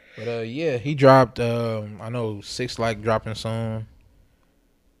 But yeah, he dropped. I know 6 like dropping soon.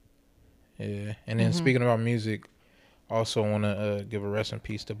 Yeah, and then speaking about music, also want to give a rest in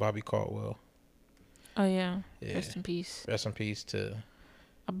peace to Bobby Caldwell. Oh, yeah. Yeah. Rest in peace. Rest in peace to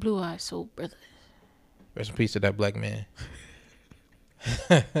A blue-eyed soul brother. rest in peace to that black man.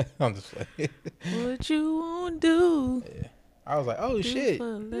 I'm just playing. What you won't do? I was like, oh shit, for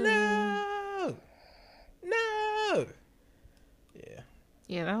love. no. Yeah,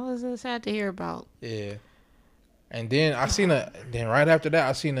 Yeah, that was sad to hear about. yeah. And then then right after that,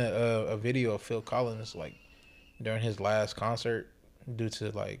 I seen a video of Phil Collins like during his last concert due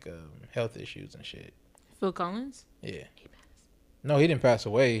to like health issues and shit. Phil Collins? Yeah. No, he didn't pass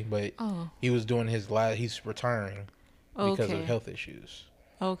away, but Oh, he was doing his last. He's retiring because okay. of health issues.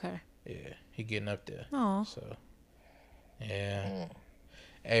 Okay. Yeah, he getting up there. Oh. So, yeah.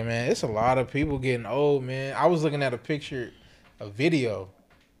 Hey man, it's a lot of people getting old, man. I was looking at a video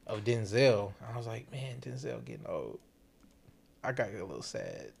of Denzel. I was like, man, Denzel getting old. I got a little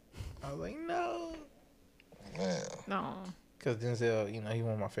sad. I was like, no, Man. No. because Denzel, you know, he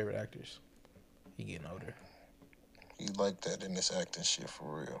one of my favorite actors. He getting older. He like that in this acting shit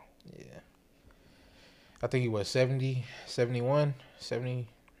for real. Yeah. I think he was 70, 71, 70.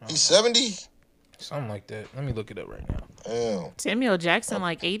 He's 70? Something like that. Let me look it up right now. Damn. Samuel Jackson,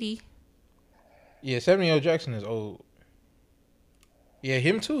 like 80. Yeah, Samuel Jackson is old. Yeah,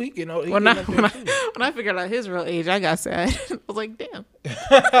 him too. He getting old. He When getting I, up there too. when I figured out his real age, I got sad. I was like, damn.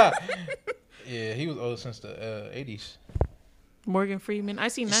 Yeah, he was old since the 80s. Morgan Freeman. I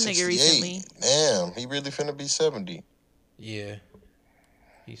seen that He's nigga 68. recently. Damn, he really finna be 70. Yeah,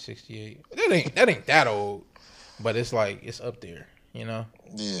 he's 68. That ain't that old, but it's like it's up there. You know,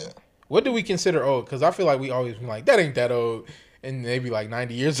 Yeah. what do we consider old? Because I feel like we always be like that ain't that old, and they be like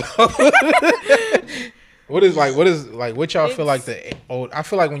 90 years old. What y'all feel like the old? I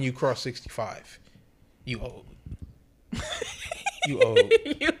feel like when you cross 65, you old. You old.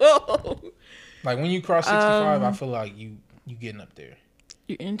 You old. Like when you cross 65, I feel like you getting up there.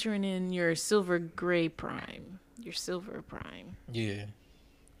 You're entering in your silver gray prime. Your silver prime. Yeah.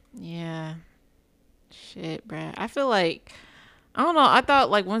 Yeah. Shit, bruh. I feel like, I don't know. I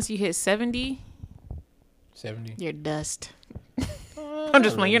thought like once you hit 70, 70. you're dust. I'm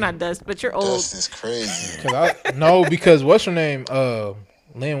just playing. You're not dust, but you're old. Dust is crazy. Because what's her name?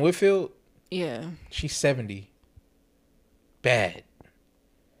 Lynn Whitfield. Yeah. She's 70. Bad.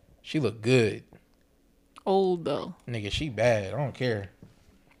 She look good. Old though. Nigga, she bad. I don't care.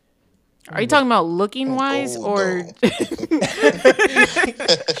 Are you talking about looking wise Old, or?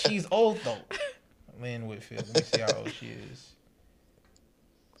 She's old though. Lynn Whitfield. Let me see how old she is.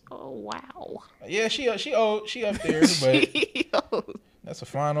 Oh wow. Yeah, she old. She up there, but that's a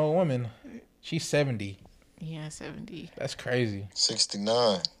fine old woman. She's 70. Yeah, 70. That's crazy.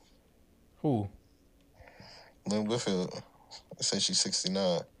 69. Who? Lynn Whitfield. They say she's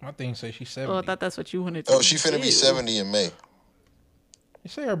 69. My thing say she's 70. Oh, I thought that's what you wanted to Oh, she finna be do. 70 in May. They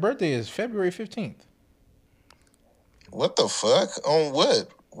say her birthday is February 15th. What the fuck? On what?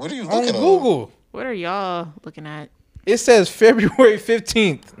 What are you On looking on? Google. What are y'all looking at? It says February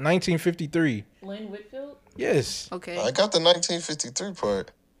 15th, 1953. Lynn Whitfield? Yes. Okay. I got the 1953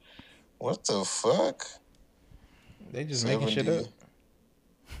 part. What the fuck? They just making shit up.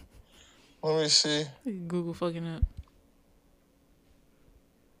 Let me see. Google fucking up.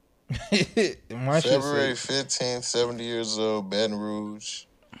 My shit February say, 15th, 70 years old, Baton Rouge.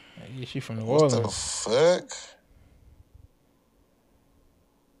 yeah, she from New What the Orleans. fuck?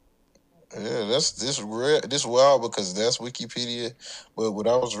 Yeah, this wild because that's Wikipedia, but what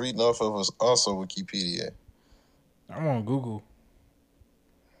I was reading off of was also Wikipedia. I'm on Google.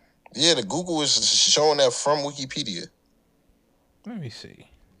 Yeah, the Google is showing that from Wikipedia. Let me see.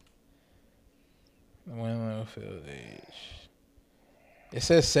 When Whitfield age. It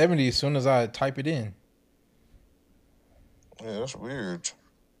says 70 as soon as I type it in. Yeah, that's weird.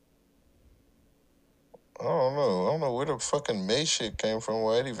 I don't know. I don't know where the fucking May shit came from.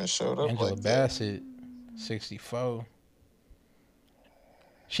 Why it even showed up Angela like that. Bassett, 64.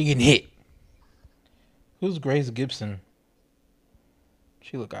 She getting hit. Who's Grace Gibson?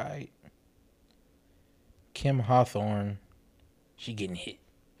 She look alright. Kim Hawthorne. She getting hit.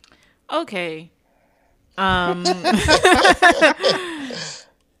 Okay.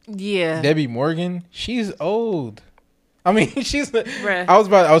 Yeah. Debbie Morgan. She's old. I mean, she's. Bruh. I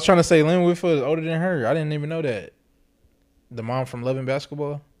was trying to say Lynn Whitfield is older than her. I didn't even know that. The mom from Love and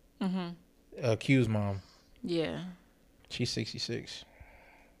Basketball. Q's mom. Yeah. She's 66.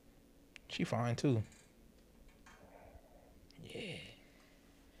 She fine too. Yeah.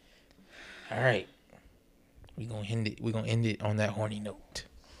 All right. We gonna end it on that horny note.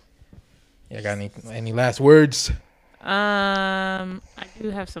 Yeah, got any last words? I do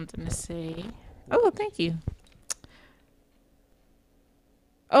have something to say. Oh, thank you.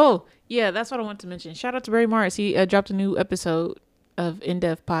 Oh, yeah, that's what I wanted to mention. Shout out to Barry Morris. He dropped a new episode of In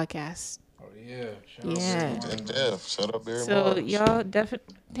Depth Podcast. Oh yeah. Yeah. In depth. Shut up, Barry So Morris. y'all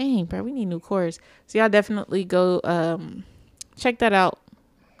definitely, dang, bro, we need new chorus. So y'all definitely go check that out.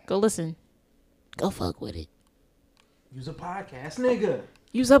 Go listen. Go fuck with it. Use a podcast, nigga.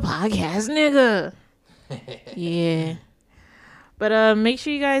 Use a podcast, nigga. Yeah. But make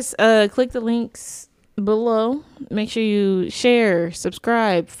sure you guys click the links below. Make sure you share,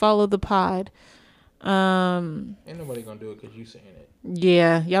 subscribe, follow the pod. Ain't nobody gonna do it because you saying it.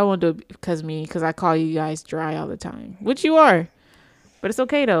 Yeah, y'all won't do it because I call you guys dry all the time, which you are. But it's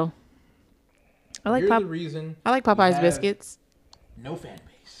okay though. I like You're the reason. I like we Popeye's have biscuits. No fan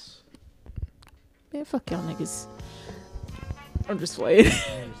base. Man, fuck y'all niggas. I'm just playing.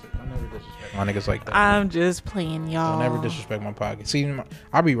 I'll never disrespect my niggas like that. I'm just playing, y'all. Don't ever disrespect my pocket. See,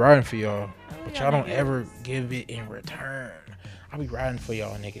 I'll be riding for y'all, but y'all don't ever give it in return. I'll be riding for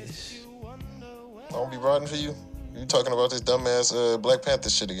y'all niggas. I don't be riding for you. You talking about this dumbass Black Panther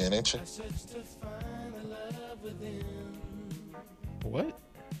shit again, ain't you? What?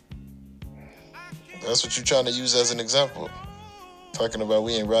 That's what you trying to use as an example. Talking about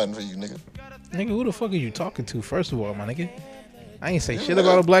we ain't riding for you, nigga. Nigga, who the fuck are you talking to, first of all, my nigga? I ain't say shit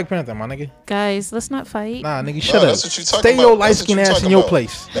about a Black Panther, my nigga. Guys, let's not fight. Nah, nigga, shut up. That's what you talking Stay about. your light That's what skin you ass talking in your about.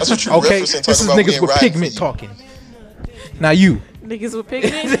 place. That's what you Okay, referencing, this talking is about we niggas ain't with riding for pigment you. talking. Now you. Niggas with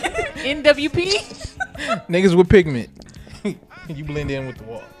pigment? NWP? Niggas with pigment. You blend in with the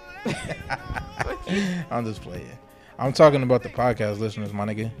wall. I'm just playing. I'm talking about the podcast listeners, my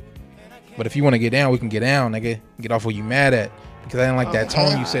nigga. But if you want to get down, we can get down, nigga. Get off what you mad at. Because I didn't like that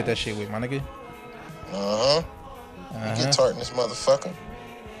tone you said that shit with, my nigga. Get tart in this motherfucker.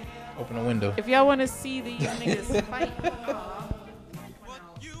 Open the window. If y'all want to see these niggas fight,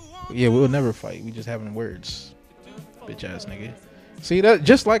 Yeah, we'll never fight. We just having words. Bitch ass nigga. See, that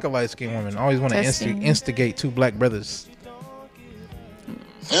just like a light skinned woman. Always want to Testing. instigate two black brothers.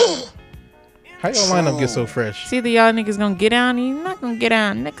 How y'all lineup get so fresh? see that y'all niggas gonna get down and you're not gonna get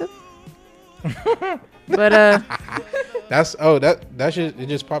down, nigga. But That shit, it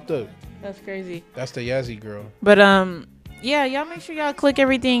just popped up. that's crazy. That's the Yazzie girl. But yeah, y'all make sure y'all click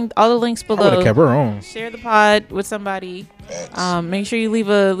everything, all the links I would have below. kept her on. Share the pod with somebody. Facts. Make sure you leave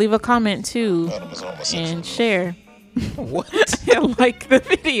a comment too Thought it was homosexual. and share. What? And like the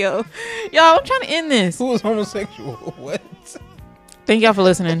video. Y'all, I'm trying to end this. Who was homosexual? What? Thank y'all for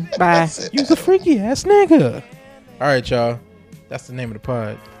listening. Bye. That's it. You's a freaky ass nigga. All right, y'all. That's the name of the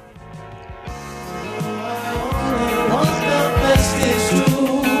pod.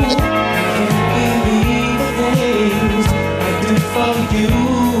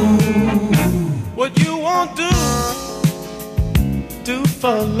 What you won't do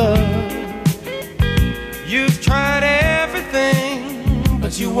for love. You've tried everything,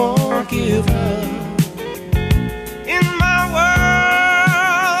 but you won't give up. In my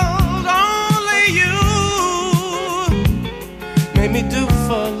world, only you made me do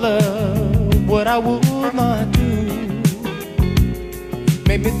for love what I would not do.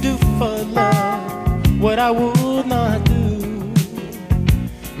 Made me do for love what I would not do.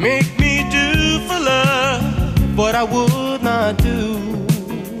 Make me do for love what I would not do.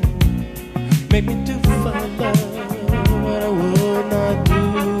 Make me do for love what I would not do.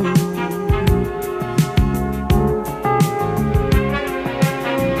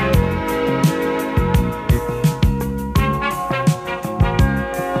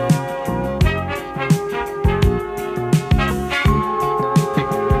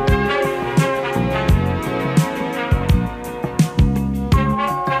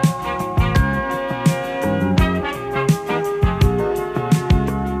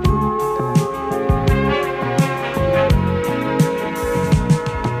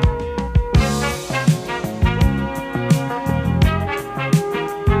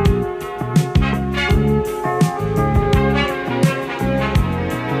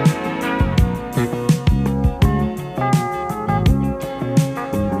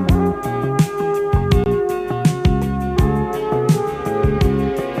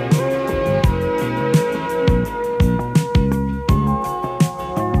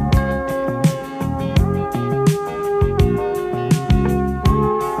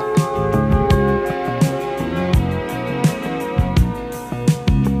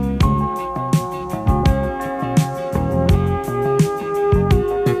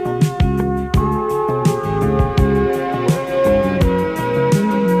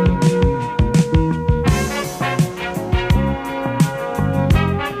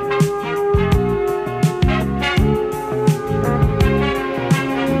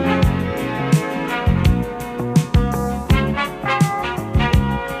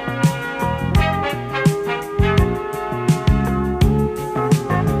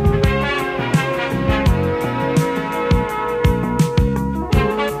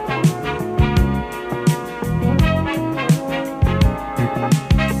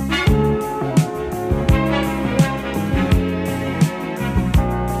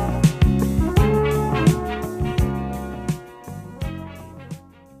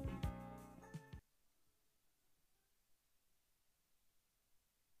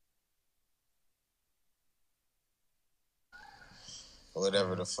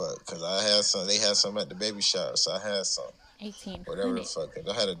 Whatever the fuck, cause I had some. They had some at the baby shower, so I had some. 1800. Whatever the fuck.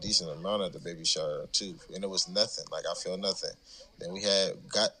 I had a decent amount at the baby shower too, and it was nothing. Like I feel nothing. Then we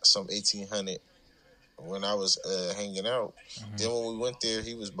got some 1800 when I was hanging out. Mm-hmm. Then when we went there,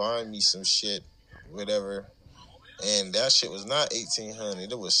 he was buying me some shit, whatever, and that shit was not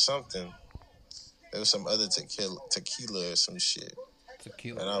 1800. It was something. It was some other tequila or some shit.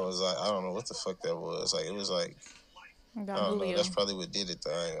 Tequila. And I was like, I don't know what the fuck that was. Like it was like. I don't know. That's probably what did it,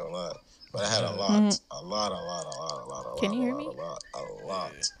 though. I ain't gonna lie. But I had a lot. Can you hear me? A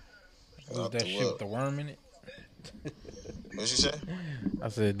lot. Was that shit with the worm in it? What'd you say? I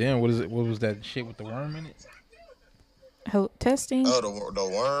said, damn, what is it? What was that shit with the worm in it? Testing. Oh, the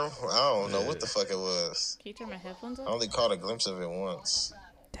worm? I don't know what the fuck it was. Can you turn my headphones off? I only caught a glimpse of it once.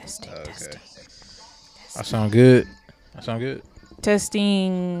 Testing. I sound good.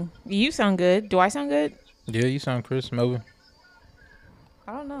 Testing. You sound good. Do I sound good? Yeah, you sound Chris Melvin.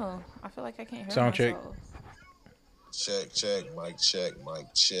 I don't know. I feel like I can't hear sound myself. Check. Mic check.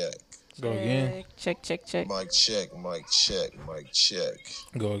 Go again. Check. Mic check. Go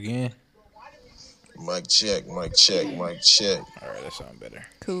again. Mic check. All right, that sounds better.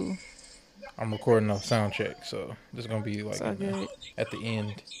 Cool. I'm recording a sound check, so this is gonna be like at the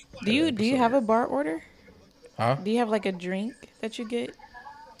end. Do you have a bar order? Huh? Do you have like a drink that you get?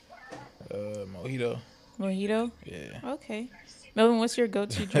 Mojito? Yeah. Okay. Melvin, what's your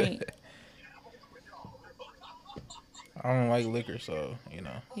go-to drink? I don't like liquor, so, you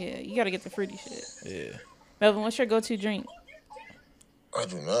know. Yeah, you got to get the fruity shit. Yeah. Melvin, what's your go-to drink? I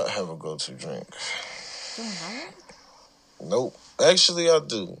do not have a go-to drink. Don't have one? Nope. Actually, I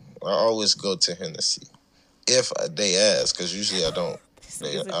do. I always go to Hennessy. If they ask, because usually I don't.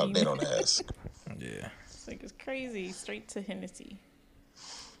 They don't ask. Yeah. It's like, it's crazy. Straight to Hennessy.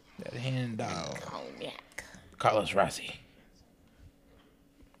 That hand dog. Cognac. Carlos Rossi.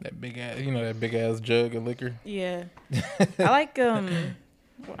 That big ass jug of liquor. Yeah. I like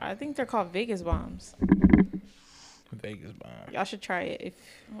I think they're called Vegas bombs. Vegas bomb. Y'all should try it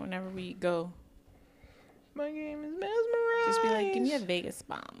whenever we go. My game is mesmerized. Just be like, give me a Vegas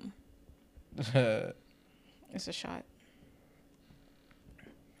bomb. It's a shot.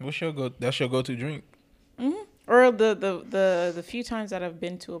 What's your go? That's your go-to drink. Or the few times that I've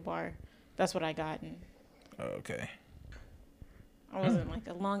been to a bar, that's what I gotten. Oh, okay. I wasn't like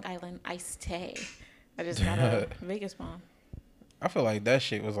a Long Island iced tea. I just got a Vegas bomb. I feel like that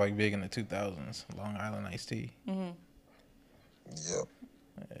shit was like big in the 2000s. Long Island iced tea. Yep.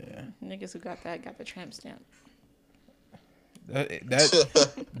 Yeah. Niggas who got that got the tramp stamp.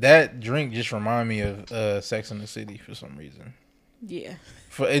 That drink just remind me of Sex and the City for some reason. Yeah.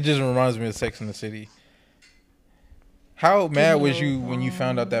 It just reminds me of Sex and the City. How mad was you when you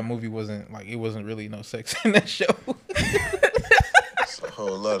found out that movie wasn't like it wasn't really no sex in that show? It's a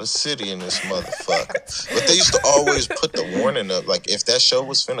whole lot of city in this motherfucker. But they used to always put the warning up, like if that show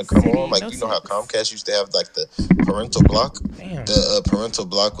was finna come City, on, like no you know how sex. Comcast used to have like the parental block. Damn. The parental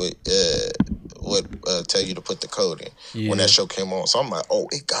block would tell you to put the code in when Yeah. that show came on. So I'm like, oh,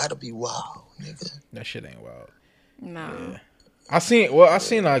 it gotta be wild, nigga. That shit ain't wild. Nah. Yeah. I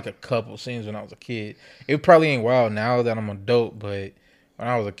seen like a couple scenes when I was a kid. It probably ain't wild now that I'm an adult, but when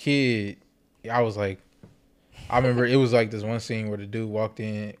I was a kid, I was like, I remember it was like this one scene where the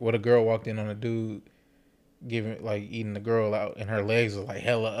girl walked in on a dude eating the girl out, and her legs was like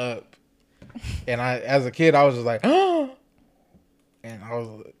hella up. And as a kid, I was just like, oh, and I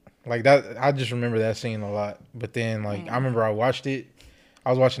was like that. I just remember that scene a lot. But then like I remember I watched it. I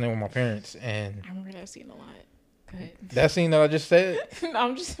was watching it with my parents, and I remember that scene a lot. Go ahead. that scene that I just said.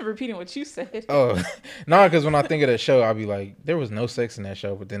 I'm just repeating what you said. Oh, no, because when I think of that show, I'll be like, there was no sex in that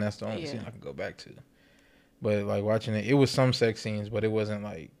show, but then that's the only Yeah. scene I can go back to. But like watching it was some sex scenes, but it wasn't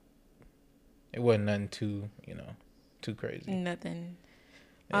nothing too, too crazy. Nothing.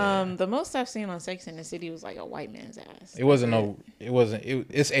 Yeah. The most I've seen on Sex in the City was like a white man's ass.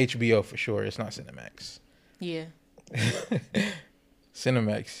 It's HBO for sure. It's not Cinemax. Yeah.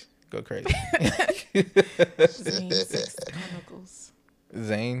 Cinemax, go crazy. Zane Sex Chronicles.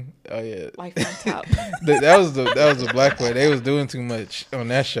 Zane, oh yeah, Life on Top. that was the black boy. They was doing too much on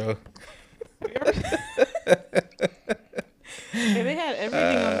that show. Yeah, they had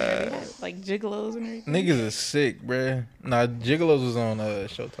everything on there. They had like gigolos and everything. Niggas is sick, bruh. Nah, Gigolos was on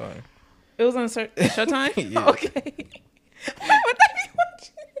Showtime. It was on Showtime? Yeah. Okay. What would I be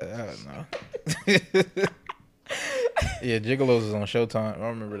watching? I don't know. Yeah, Gigolos is on Showtime. I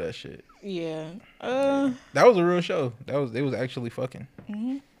remember that shit. Yeah. That was a real show. They was actually fucking.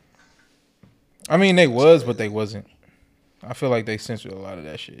 I mean, they was, but they wasn't. I feel like they censored a lot of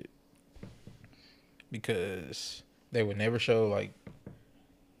that shit because they would never show like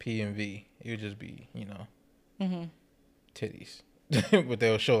P and V. It would just be, titties, but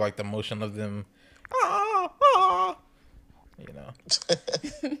they'll show like the motion of them, all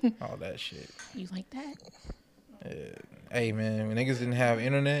that shit. You like that? Hey man, when niggas didn't have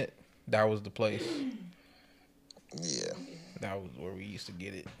internet, that was the place. Yeah. That was where we used to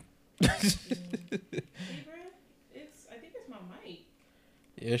get it. I think it's my mic.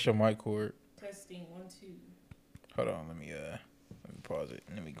 Yeah, it's your mic cord. Testing 1 2. Hold on, let me pause it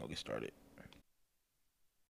and then we go get started.